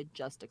that he had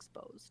just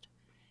exposed.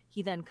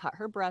 He then cut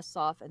her breasts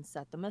off and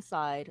set them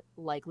aside,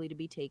 likely to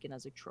be taken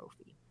as a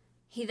trophy.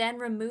 He then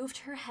removed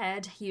her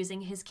head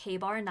using his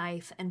K-bar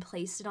knife and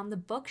placed it on the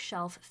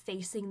bookshelf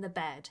facing the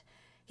bed.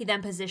 He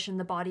then positioned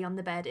the body on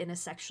the bed in a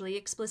sexually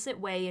explicit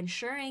way,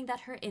 ensuring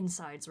that her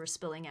insides were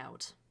spilling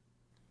out.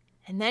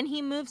 And then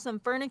he moved some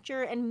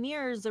furniture and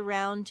mirrors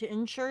around to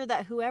ensure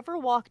that whoever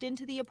walked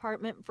into the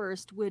apartment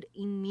first would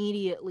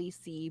immediately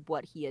see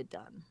what he had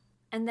done.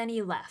 And then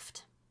he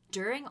left.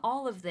 During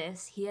all of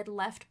this, he had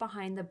left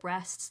behind the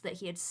breasts that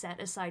he had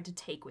set aside to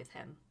take with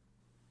him.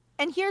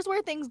 And here's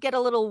where things get a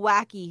little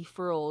wacky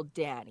for old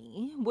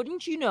Danny.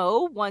 Wouldn't you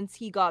know, once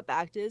he got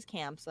back to his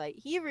campsite,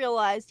 he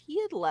realized he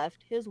had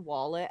left his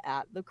wallet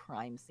at the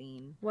crime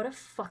scene. What a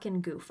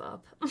fucking goof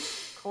up.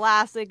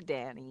 Classic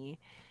Danny.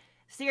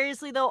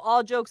 Seriously, though,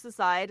 all jokes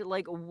aside,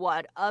 like,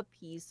 what a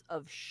piece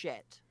of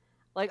shit.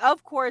 Like,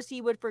 of course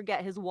he would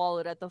forget his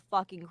wallet at the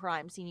fucking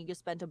crime scene he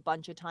just spent a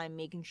bunch of time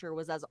making sure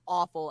was as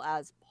awful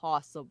as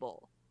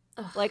possible.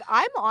 Ugh. Like,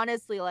 I'm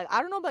honestly, like,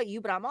 I don't know about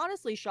you, but I'm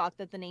honestly shocked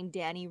that the name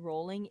Danny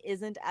Rolling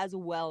isn't as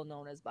well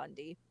known as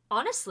Bundy.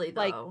 Honestly,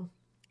 though. Like,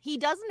 he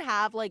doesn't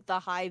have, like, the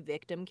high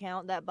victim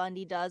count that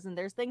Bundy does, and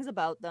there's things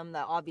about them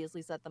that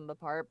obviously set them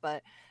apart,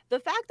 but the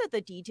fact that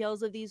the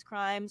details of these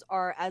crimes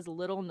are as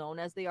little known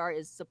as they are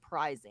is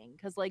surprising,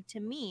 because, like, to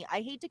me, I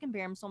hate to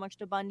compare him so much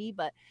to Bundy,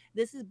 but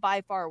this is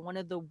by far one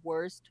of the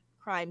worst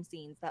crime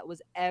scenes that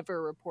was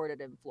ever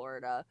reported in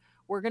Florida.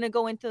 We're going to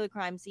go into the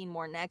crime scene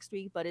more next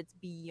week, but it's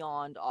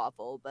beyond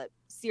awful. But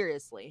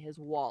seriously, his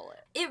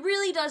wallet. It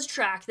really does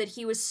track that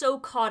he was so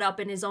caught up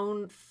in his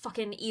own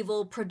fucking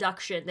evil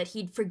production that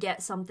he'd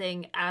forget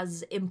something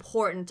as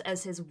important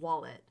as his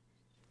wallet.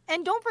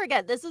 And don't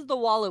forget, this is the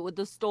wallet with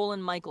the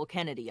stolen Michael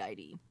Kennedy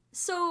ID.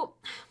 So,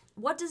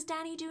 what does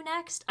Danny do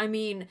next? I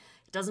mean,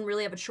 he doesn't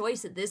really have a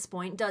choice at this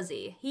point, does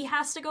he? He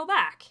has to go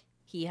back.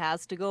 He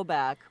has to go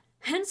back.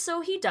 And so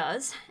he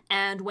does,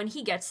 and when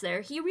he gets there,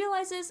 he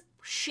realizes,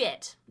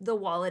 shit, the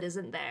wallet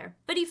isn't there.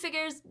 But he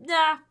figures,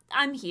 nah,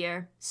 I'm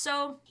here.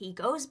 So he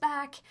goes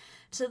back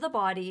to the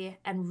body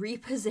and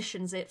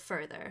repositions it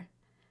further.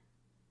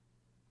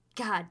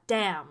 God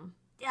damn.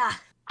 Yeah.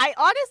 I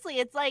honestly,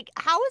 it's like,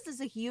 how is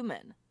this a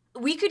human?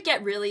 We could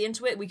get really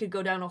into it. We could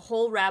go down a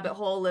whole rabbit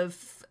hole of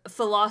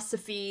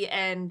philosophy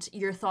and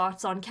your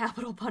thoughts on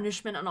capital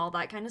punishment and all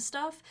that kind of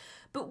stuff.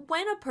 But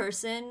when a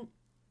person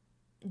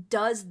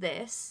does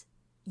this,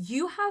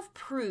 you have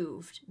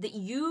proved that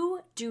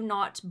you do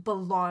not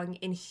belong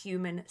in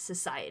human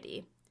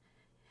society.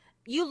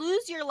 You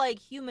lose your, like,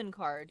 human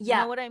card. You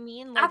know what I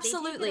mean? Like,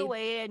 absolutely. They take it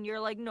away and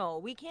you're like, no,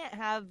 we can't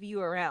have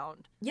you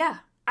around. Yeah,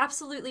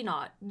 absolutely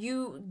not.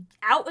 You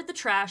out with the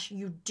trash.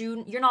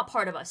 You're not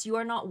part of us. You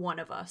are not one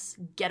of us.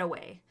 Get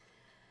away.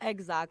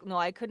 Exactly. No,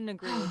 I couldn't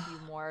agree with you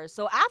more.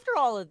 So after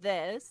all of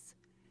this,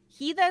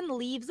 he then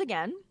leaves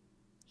again.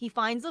 He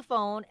finds a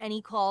phone and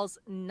he calls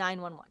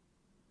 911.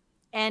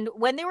 And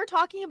when they were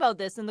talking about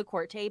this in the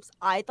court tapes,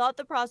 I thought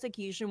the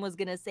prosecution was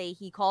going to say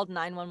he called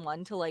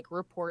 911 to, like,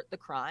 report the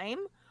crime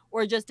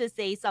or just to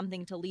say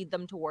something to lead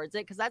them towards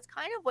it, because that's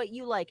kind of what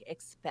you, like,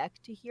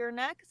 expect to hear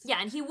next.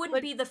 Yeah, and he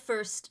wouldn't be the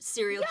first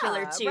serial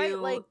killer to right?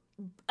 Like,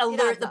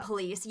 alert the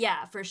police.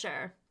 Yeah, for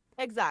sure.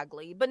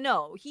 Exactly. But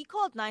no, he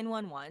called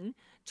 911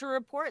 to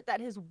report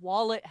that his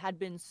wallet had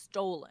been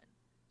stolen.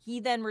 He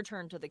then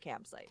returned to the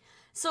campsite.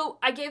 So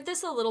I gave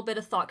this a little bit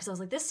of thought because I was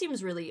like, this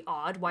seems really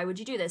odd. Why would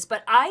you do this?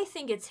 But I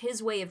think it's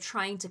his way of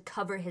trying to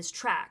cover his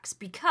tracks,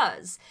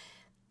 because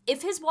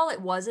if his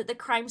wallet was at the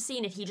crime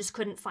scene and he just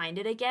couldn't find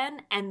it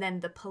again, and then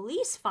the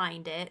police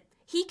find it,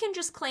 he can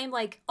just claim,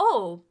 like,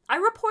 oh, I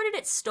reported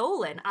it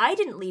stolen. I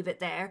didn't leave it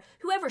there.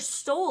 Whoever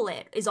stole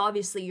it is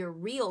obviously your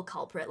real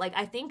culprit. Like,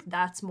 I think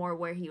that's more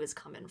where he was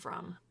coming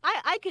from.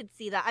 I could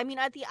see that. I mean,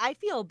 I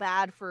feel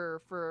bad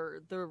for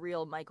the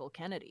real Michael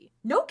Kennedy.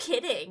 No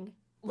kidding.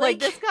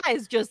 Like, Like, this guy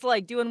is just,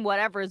 like, doing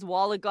whatever. His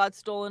wallet got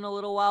stolen a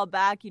little while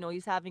back,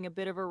 he's having a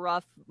bit of a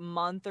rough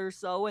month or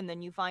so, and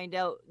then you find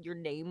out your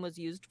name was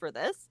used for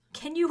this?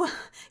 can you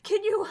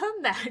can you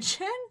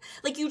imagine?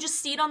 Like, you just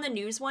see it on the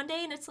news one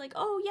day and it's like,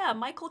 "Oh yeah,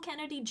 Michael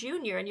Kennedy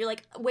Jr." and you're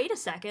like, "Wait a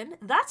second.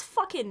 That's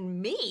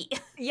fucking me."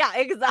 Yeah,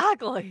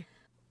 exactly.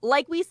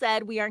 Like we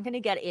said, we aren't going to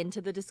get into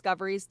the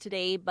discoveries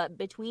today, but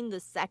between the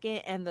second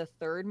and the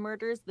third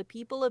murders, the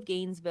people of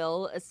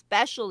Gainesville,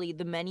 especially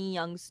the many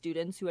young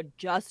students who had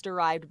just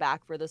arrived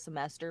back for the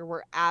semester,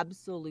 were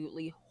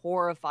absolutely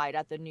horrified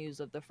at the news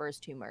of the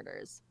first two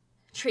murders.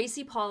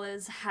 Tracy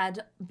Paulus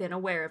had been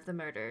aware of the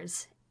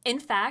murders.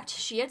 In fact,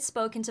 she had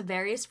spoken to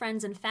various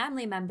friends and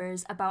family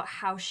members about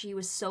how she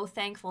was so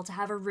thankful to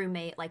have a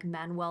roommate like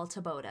Manuel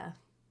Taboada.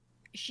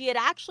 She had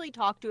actually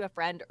talked to a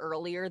friend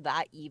earlier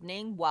that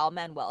evening while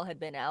Manuel had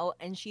been out,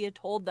 and she had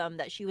told them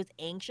that she was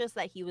anxious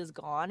that he was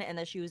gone and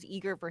that she was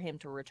eager for him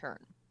to return.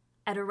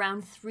 At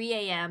around 3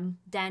 a.m.,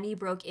 Danny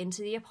broke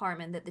into the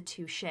apartment that the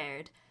two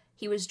shared.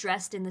 He was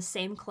dressed in the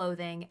same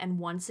clothing and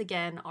once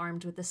again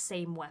armed with the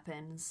same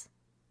weapons.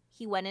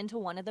 He went into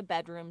one of the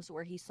bedrooms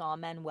where he saw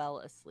Manuel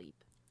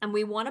asleep. And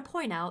we want to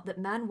point out that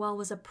Manuel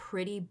was a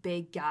pretty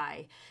big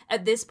guy.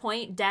 At this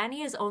point,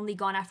 Danny has only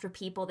gone after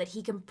people that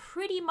he can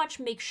pretty much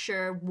make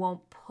sure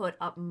won't put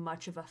up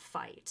much of a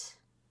fight.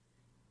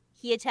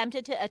 He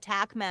attempted to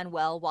attack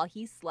Manuel while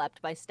he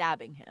slept by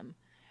stabbing him.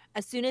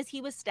 As soon as he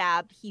was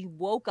stabbed, he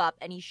woke up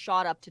and he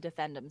shot up to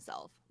defend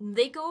himself.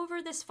 They go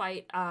over this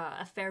fight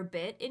a fair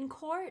bit in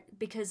court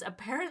because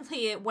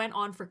apparently it went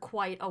on for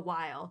quite a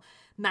while.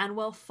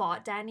 Manuel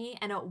fought Danny,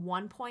 and at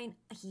one point,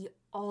 he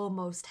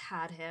almost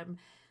had him.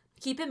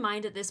 Keep in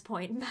mind at this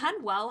point,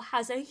 Manuel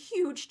has a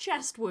huge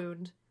chest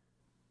wound.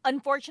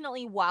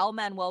 Unfortunately, while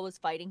Manuel was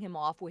fighting him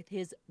off with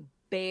his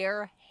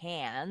bare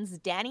hands,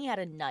 Danny had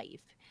a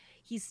knife.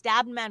 He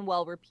stabbed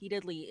Manuel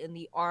repeatedly in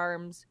the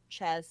arms,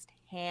 chest,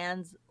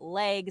 hands,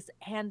 legs,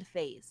 and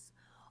face.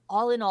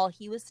 All in all,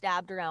 he was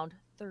stabbed around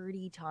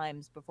 30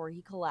 times before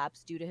he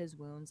collapsed due to his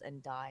wounds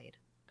and died.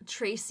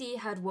 Tracy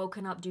had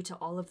woken up due to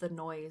all of the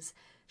noise.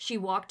 She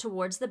walked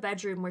towards the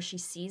bedroom where she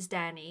sees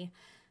Danny.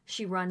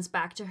 She runs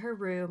back to her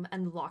room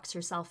and locks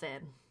herself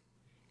in.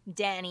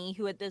 Danny,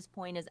 who at this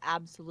point is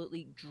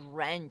absolutely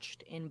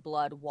drenched in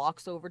blood,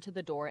 walks over to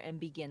the door and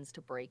begins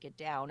to break it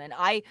down. And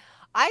I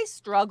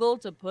struggle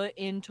to put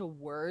into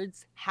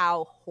words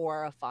how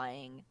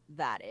horrifying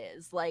that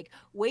is. Like,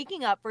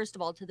 waking up, first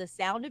of all, to the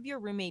sound of your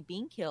roommate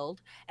being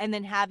killed, and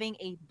then having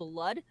a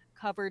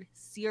blood-covered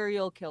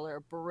serial killer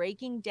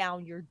breaking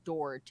down your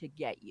door to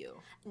get you.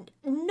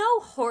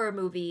 No horror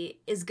movie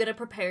is going to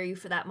prepare you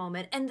for that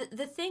moment. And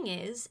the thing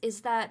is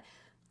that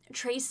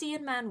Tracy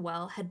and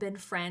Manuel had been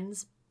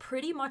friends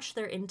pretty much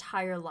their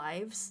entire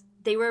lives.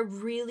 They were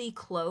really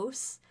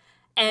close.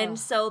 And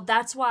so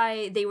that's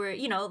why they were,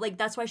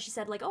 that's why she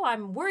said, like, "Oh,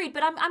 I'm worried,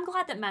 but I'm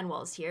glad that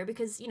Manuel's here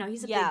because,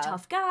 he's a big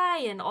tough guy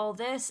and all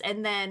this."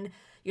 And then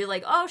you're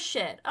like, "Oh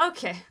shit.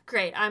 Okay,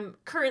 great. I'm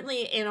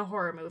currently in a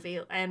horror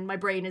movie and my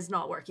brain is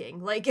not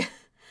working." Like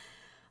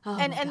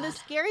And the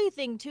scary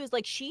thing too is,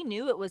 like, she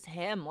knew it was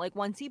him. Like,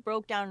 once he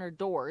broke down her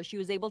door, she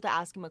was able to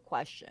ask him a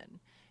question.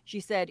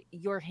 She said,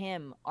 "You're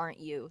him, aren't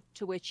you?"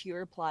 To which he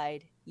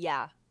replied,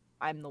 "Yeah,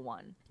 I'm the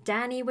one."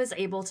 Danny was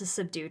able to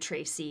subdue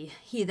Tracy.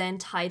 He then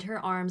tied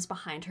her arms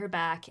behind her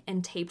back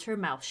and taped her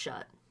mouth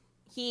shut.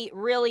 He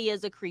really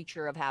is a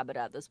creature of habit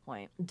at this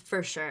point.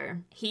 For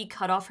sure. He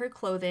cut off her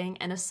clothing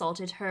and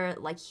assaulted her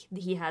like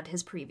he had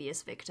his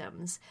previous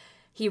victims.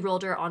 He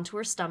rolled her onto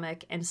her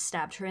stomach and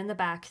stabbed her in the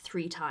back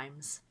 3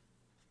 times.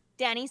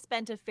 Danny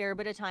spent a fair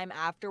bit of time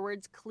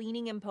afterwards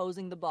cleaning and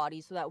posing the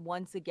body so that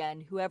once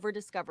again, whoever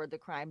discovered the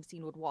crime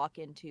scene would walk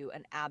into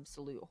an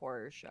absolute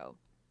horror show.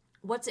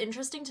 What's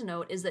interesting to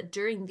note is that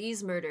during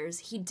these murders,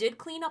 he did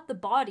clean up the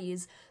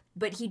bodies,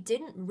 but he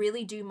didn't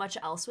really do much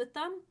else with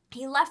them.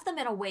 He left them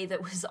in a way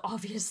that was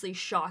obviously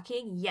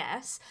shocking,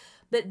 yes,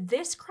 but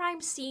this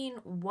crime scene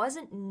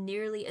wasn't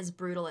nearly as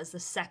brutal as the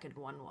second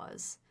one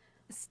was.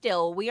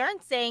 Still, we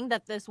aren't saying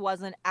that this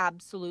wasn't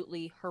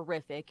absolutely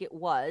horrific. It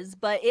was,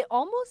 but it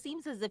almost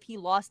seems as if he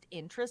lost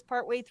interest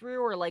partway through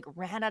or like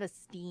ran out of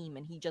steam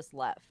and he just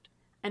left.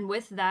 And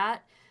with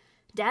that,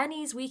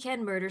 Danny's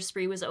weekend murder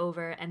spree was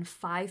over and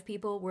 5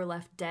 people were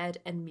left dead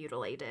and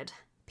mutilated.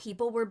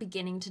 People were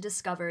beginning to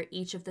discover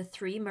each of the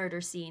 3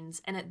 murder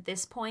scenes, and at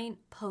this point,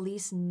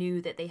 police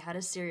knew that they had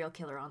a serial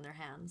killer on their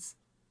hands.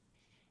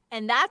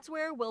 And that's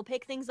where we'll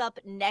pick things up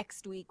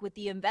next week with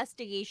the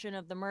investigation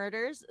of the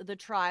murders, the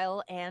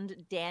trial,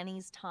 and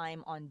Danny's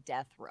time on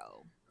death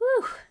row.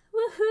 Whew,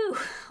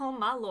 woohoo, oh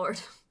my lord.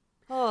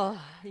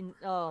 Oh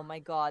my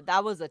god,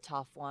 that was a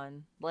tough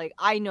one. Like,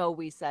 I know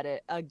we said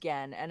it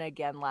again and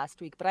again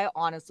last week, but I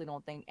honestly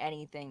don't think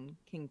anything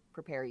can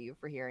prepare you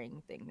for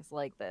hearing things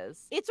like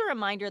this. It's a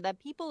reminder that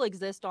people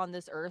exist on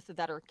this earth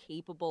that are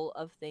capable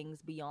of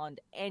things beyond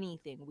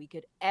anything we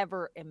could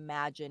ever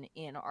imagine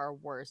in our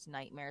worst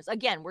nightmares.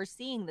 Again, we're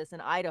seeing this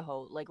in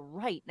Idaho, like,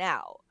 right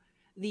now.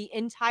 The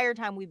entire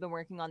time we've been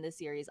working on this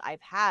series,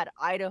 I've had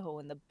Idaho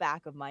in the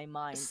back of my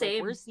mind.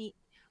 Same. Like,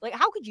 Like,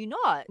 how could you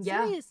not?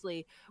 Yeah.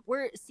 Seriously,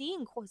 we're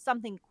seeing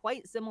something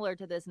quite similar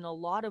to this in a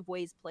lot of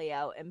ways play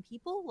out, and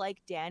people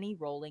like Danny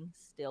Rowling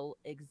still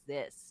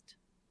exist.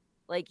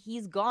 Like,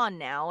 he's gone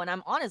now, and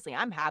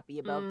I'm happy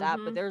about that,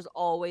 but Mm-hmm. there's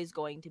always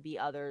going to be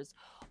others.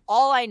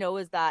 All I know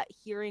is that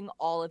hearing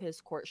all of his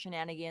court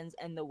shenanigans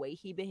and the way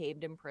he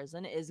behaved in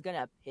prison is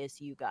gonna piss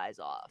you guys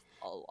off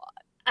a lot.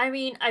 I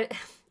mean,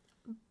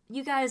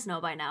 you guys know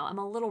by now, I'm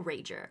a little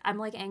rager. I'm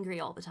like angry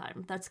all the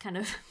time. That's kind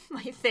of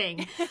my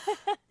thing.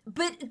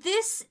 But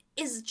this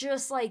is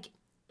just like,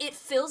 it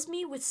fills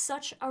me with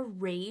such a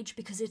rage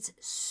because it's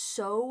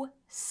so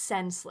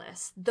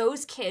senseless.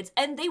 Those kids,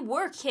 and they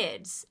were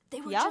kids.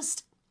 They were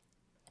just,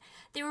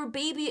 they were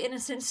baby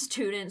innocent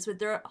students with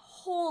their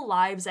whole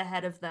lives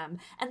ahead of them.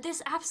 And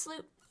this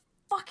absolute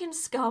fucking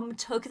scum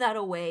took that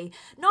away,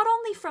 not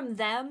only from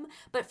them,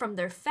 but from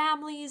their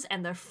families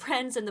and their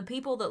friends and the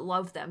people that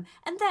love them.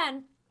 And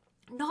then,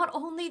 not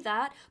only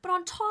that, but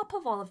on top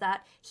of all of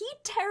that, he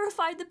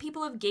terrified the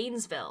people of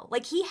Gainesville.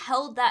 Like, he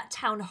held that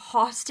town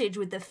hostage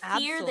with the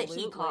fear that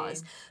he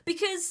caused.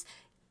 Because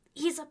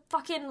he's a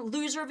fucking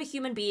loser of a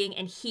human being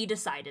and he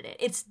decided it.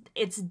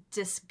 It's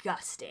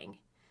disgusting.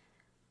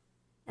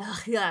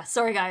 Ugh, yeah,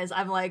 sorry guys,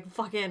 I'm like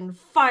fucking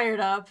fired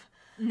up.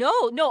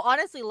 No,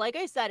 honestly, like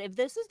I said, if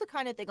this is the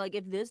kind of thing, like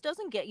if this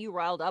doesn't get you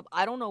riled up,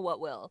 I don't know what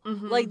will.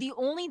 Mm-hmm. Like, the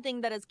only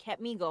thing that has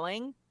kept me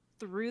going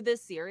through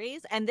this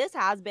series, and this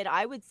has been,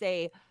 I would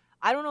say,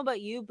 I don't know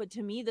about you, but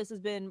to me, this has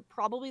been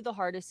probably the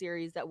hardest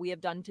series that we have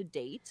done to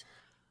date.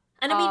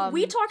 And I mean,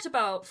 we talked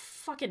about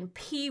fucking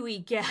Pee-wee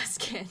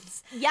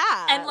Gaskins.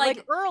 Yeah, and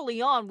like early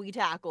on, we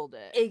tackled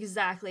it.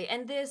 Exactly.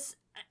 And this,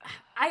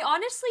 I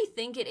honestly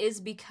think it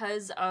is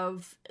because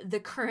of the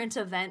current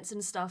events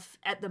and stuff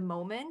at the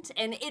moment.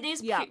 And it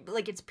is,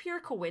 like, it's pure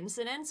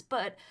coincidence,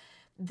 but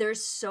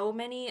there's so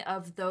many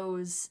of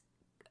those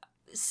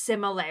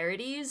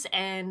similarities.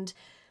 And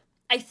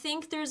I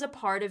think there's a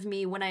part of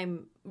me when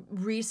I'm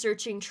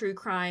researching true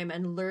crime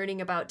and learning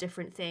about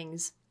different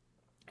things,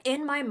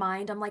 in my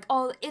mind, I'm like,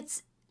 oh,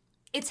 it's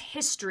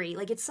history.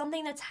 Like, it's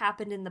something that's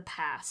happened in the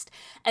past.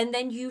 And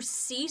then you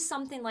see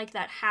something like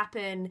that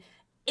happen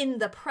in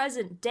the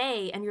present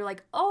day, and you're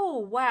like, oh,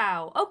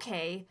 wow,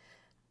 okay,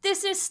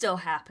 this is still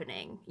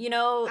happening. You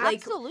know, like,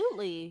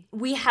 absolutely.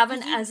 We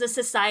haven't, as a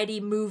society,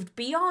 moved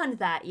beyond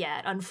that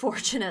yet,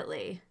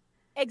 unfortunately.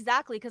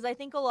 Exactly, because I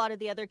think a lot of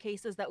the other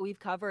cases that we've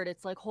covered,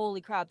 it's like, holy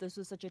crap, this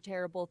was such a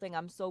terrible thing.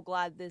 I'm so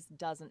glad this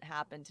doesn't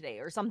happen today,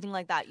 or something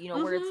like that, you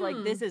know, where it's like,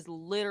 this is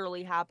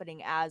literally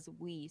happening as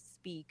we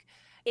speak.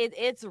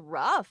 It's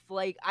rough.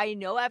 Like, I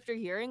know after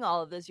hearing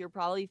all of this, you're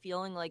probably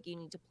feeling like you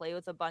need to play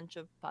with a bunch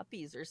of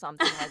puppies or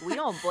something. Like, we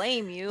don't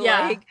blame you.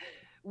 Yeah. Like,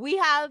 we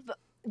have...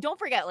 Don't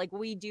forget, like,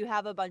 we do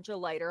have a bunch of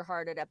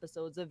lighter-hearted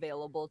episodes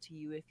available to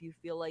you if you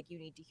feel like you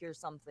need to hear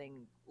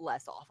something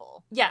less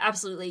awful. Yeah,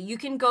 absolutely. You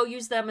can go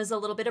use them as a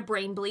little bit of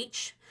brain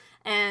bleach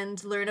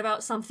and learn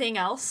about something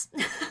else.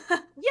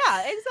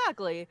 Yeah,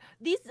 exactly.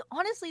 These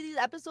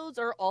episodes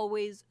are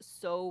always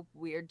so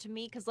weird to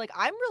me because, like,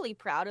 I'm really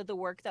proud of the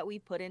work that we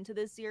put into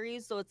this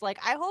series. So it's like,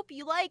 I hope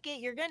you like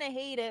it. You're gonna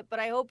hate it, but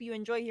I hope you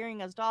enjoy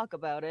hearing us talk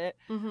about it.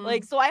 Mm-hmm.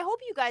 Like, so I hope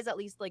you guys at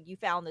least, like, you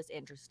found this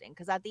interesting,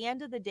 because at the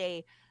end of the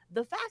day,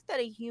 the fact that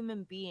a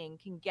human being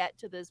can get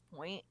to this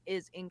point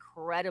is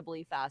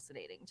incredibly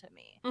fascinating to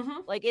me. Mm-hmm.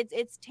 Like,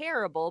 it's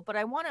terrible, but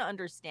I want to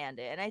understand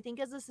it. And I think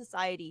as a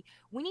society,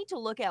 we need to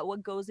look at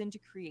what goes into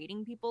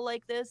creating people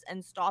like this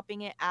and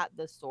stopping it at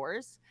the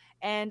source.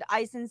 And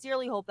I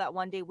sincerely hope that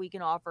one day we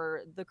can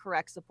offer the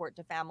correct support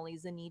to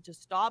families in need to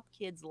stop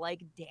kids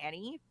like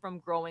Danny from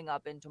growing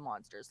up into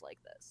monsters like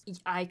this.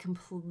 I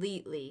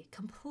completely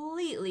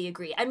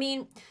agree. I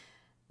mean,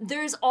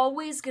 there's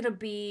always going to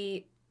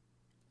be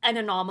an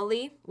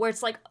anomaly where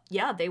it's like,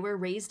 yeah, they were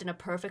raised in a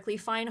perfectly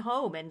fine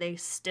home and they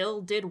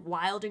still did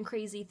wild and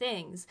crazy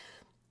things.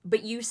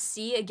 But you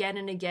see again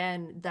and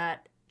again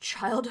that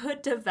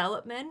childhood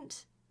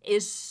development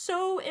is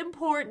so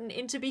important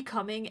into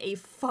becoming a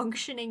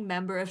functioning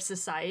member of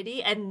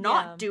society and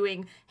not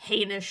doing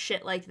heinous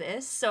shit like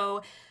this.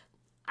 So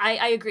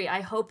I agree.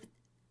 I hope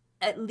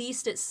at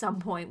least at some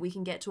point we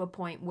can get to a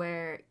point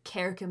where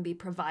care can be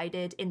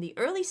provided in the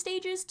early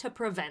stages to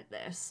prevent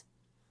this.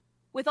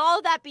 With all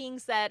of that being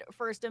said,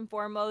 first and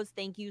foremost,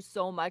 thank you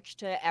so much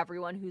to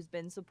everyone who's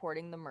been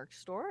supporting the merch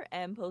store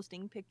and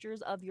posting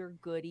pictures of your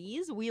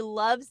goodies. We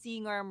love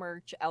seeing our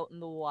merch out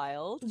in the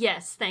wild.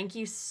 Yes, thank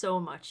you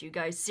so much, you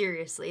guys.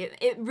 Seriously,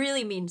 it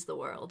really means the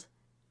world.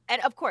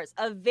 And of course,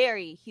 a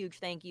very huge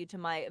thank you to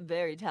my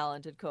very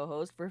talented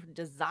co-host for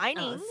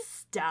designing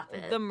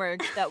the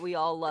merch that we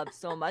all love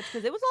so much,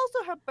 because it was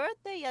also her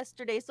birthday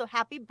yesterday. So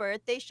happy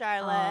birthday,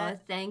 Charlotte. Oh,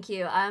 thank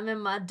you. I'm in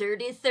my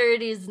dirty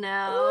 30s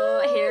now.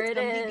 Ooh, here it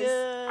is.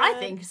 I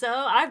think so.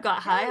 I've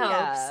got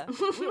high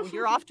hopes.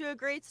 You're off to a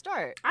great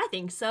start. I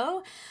think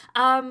so.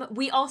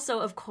 We also,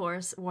 of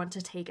course, want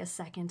to take a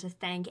second to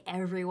thank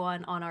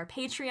everyone on our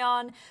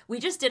Patreon. We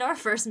just did our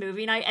first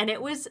movie night and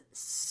it was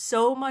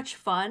so much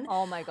fun.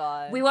 Oh my God.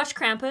 We watched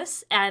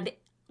Krampus and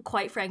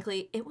quite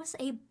frankly, it was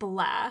a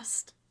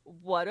blast.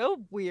 What a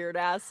weird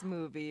ass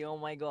movie. Oh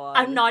my god.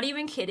 I'm not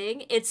even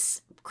kidding.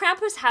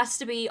 Krampus has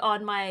to be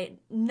on my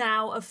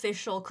now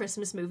official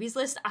Christmas movies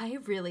list. I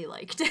really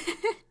liked it.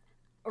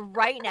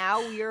 Right now,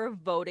 we are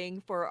voting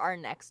for our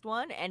next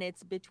one, and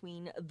it's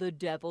between The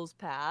Devil's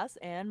Pass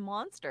and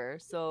Monster.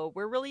 So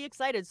we're really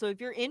excited. So if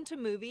you're into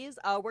movies,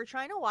 we're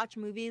trying to watch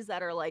movies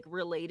that are like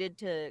related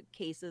to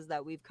cases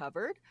that we've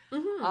covered.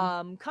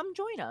 Come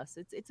join us.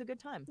 It's a good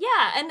time.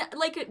 Yeah, and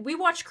like we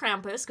watched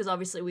Krampus because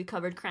obviously we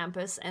covered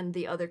Krampus and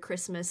the other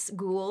Christmas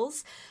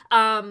ghouls.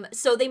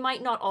 So they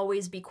might not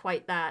always be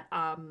quite that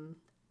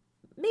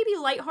maybe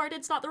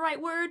lighthearted's not the right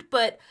word,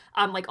 but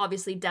like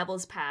obviously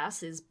Devil's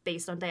Pass is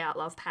based on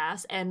Dyatlov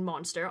Pass, and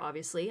Monster,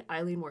 obviously,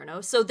 Eileen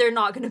Wuornos. So they're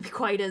not going to be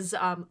quite as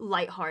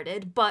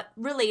lighthearted, but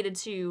related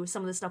to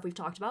some of the stuff we've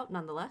talked about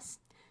nonetheless.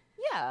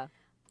 Yeah.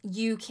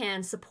 You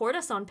can support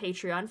us on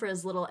Patreon for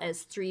as little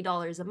as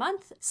 $3 a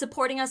month.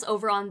 Supporting us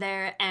over on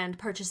there and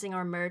purchasing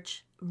our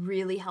merch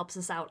really helps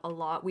us out a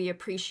lot. We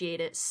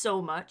appreciate it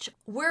so much.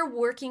 We're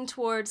working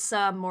towards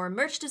some more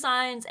merch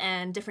designs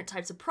and different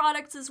types of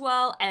products as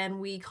well,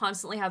 and we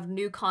constantly have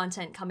new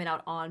content coming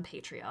out on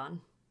Patreon.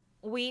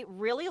 We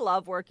really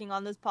love working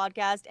on this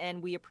podcast,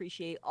 and we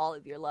appreciate all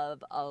of your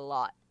love a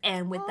lot.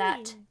 And with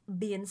that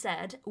being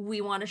said,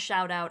 we want to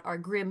shout out our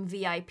Grim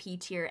VIP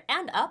tier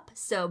and up,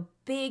 so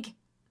big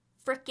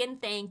frickin'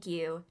 thank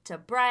you to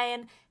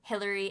Brian,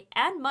 Hillary,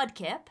 and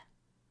Mudkip.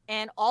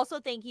 And also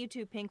thank you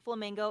to Pink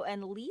Flamingo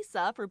and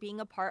Lisa for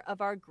being a part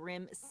of our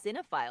Grim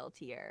Cinephile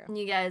tier.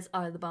 You guys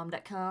are the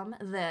bomb.com,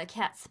 the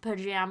cat's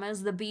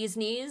pajamas, the bee's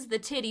knees, the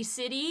titty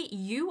city.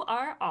 You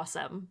are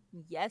awesome.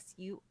 Yes,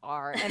 you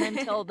are. And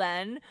until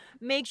then,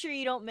 make sure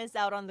you don't miss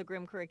out on the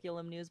Grim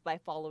Curriculum news by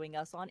following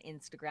us on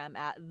Instagram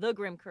at The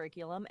Grim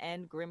Curriculum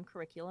and Grim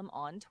Curriculum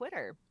on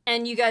Twitter.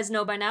 And you guys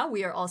know by now,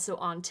 we are also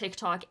on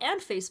TikTok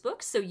and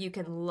Facebook, so you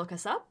can look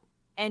us up.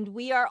 And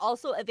we are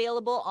also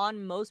available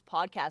on most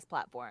podcast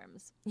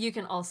platforms. You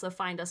can also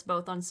find us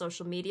both on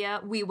social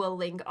media. We will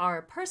link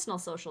our personal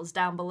socials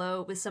down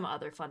below with some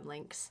other fun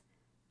links.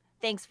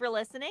 Thanks for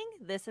listening.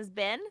 This has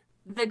been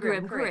The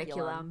Grim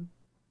Curriculum.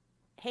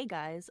 Hey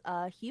guys,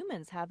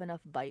 humans have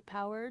enough bite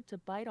power to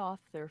bite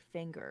off their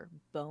finger,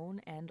 bone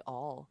and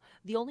all.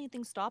 The only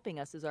thing stopping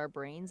us is our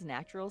brain's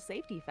natural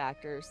safety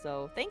factor.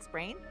 So thanks,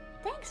 brain.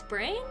 Thanks,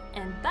 brain,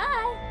 and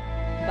bye.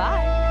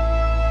 Bye.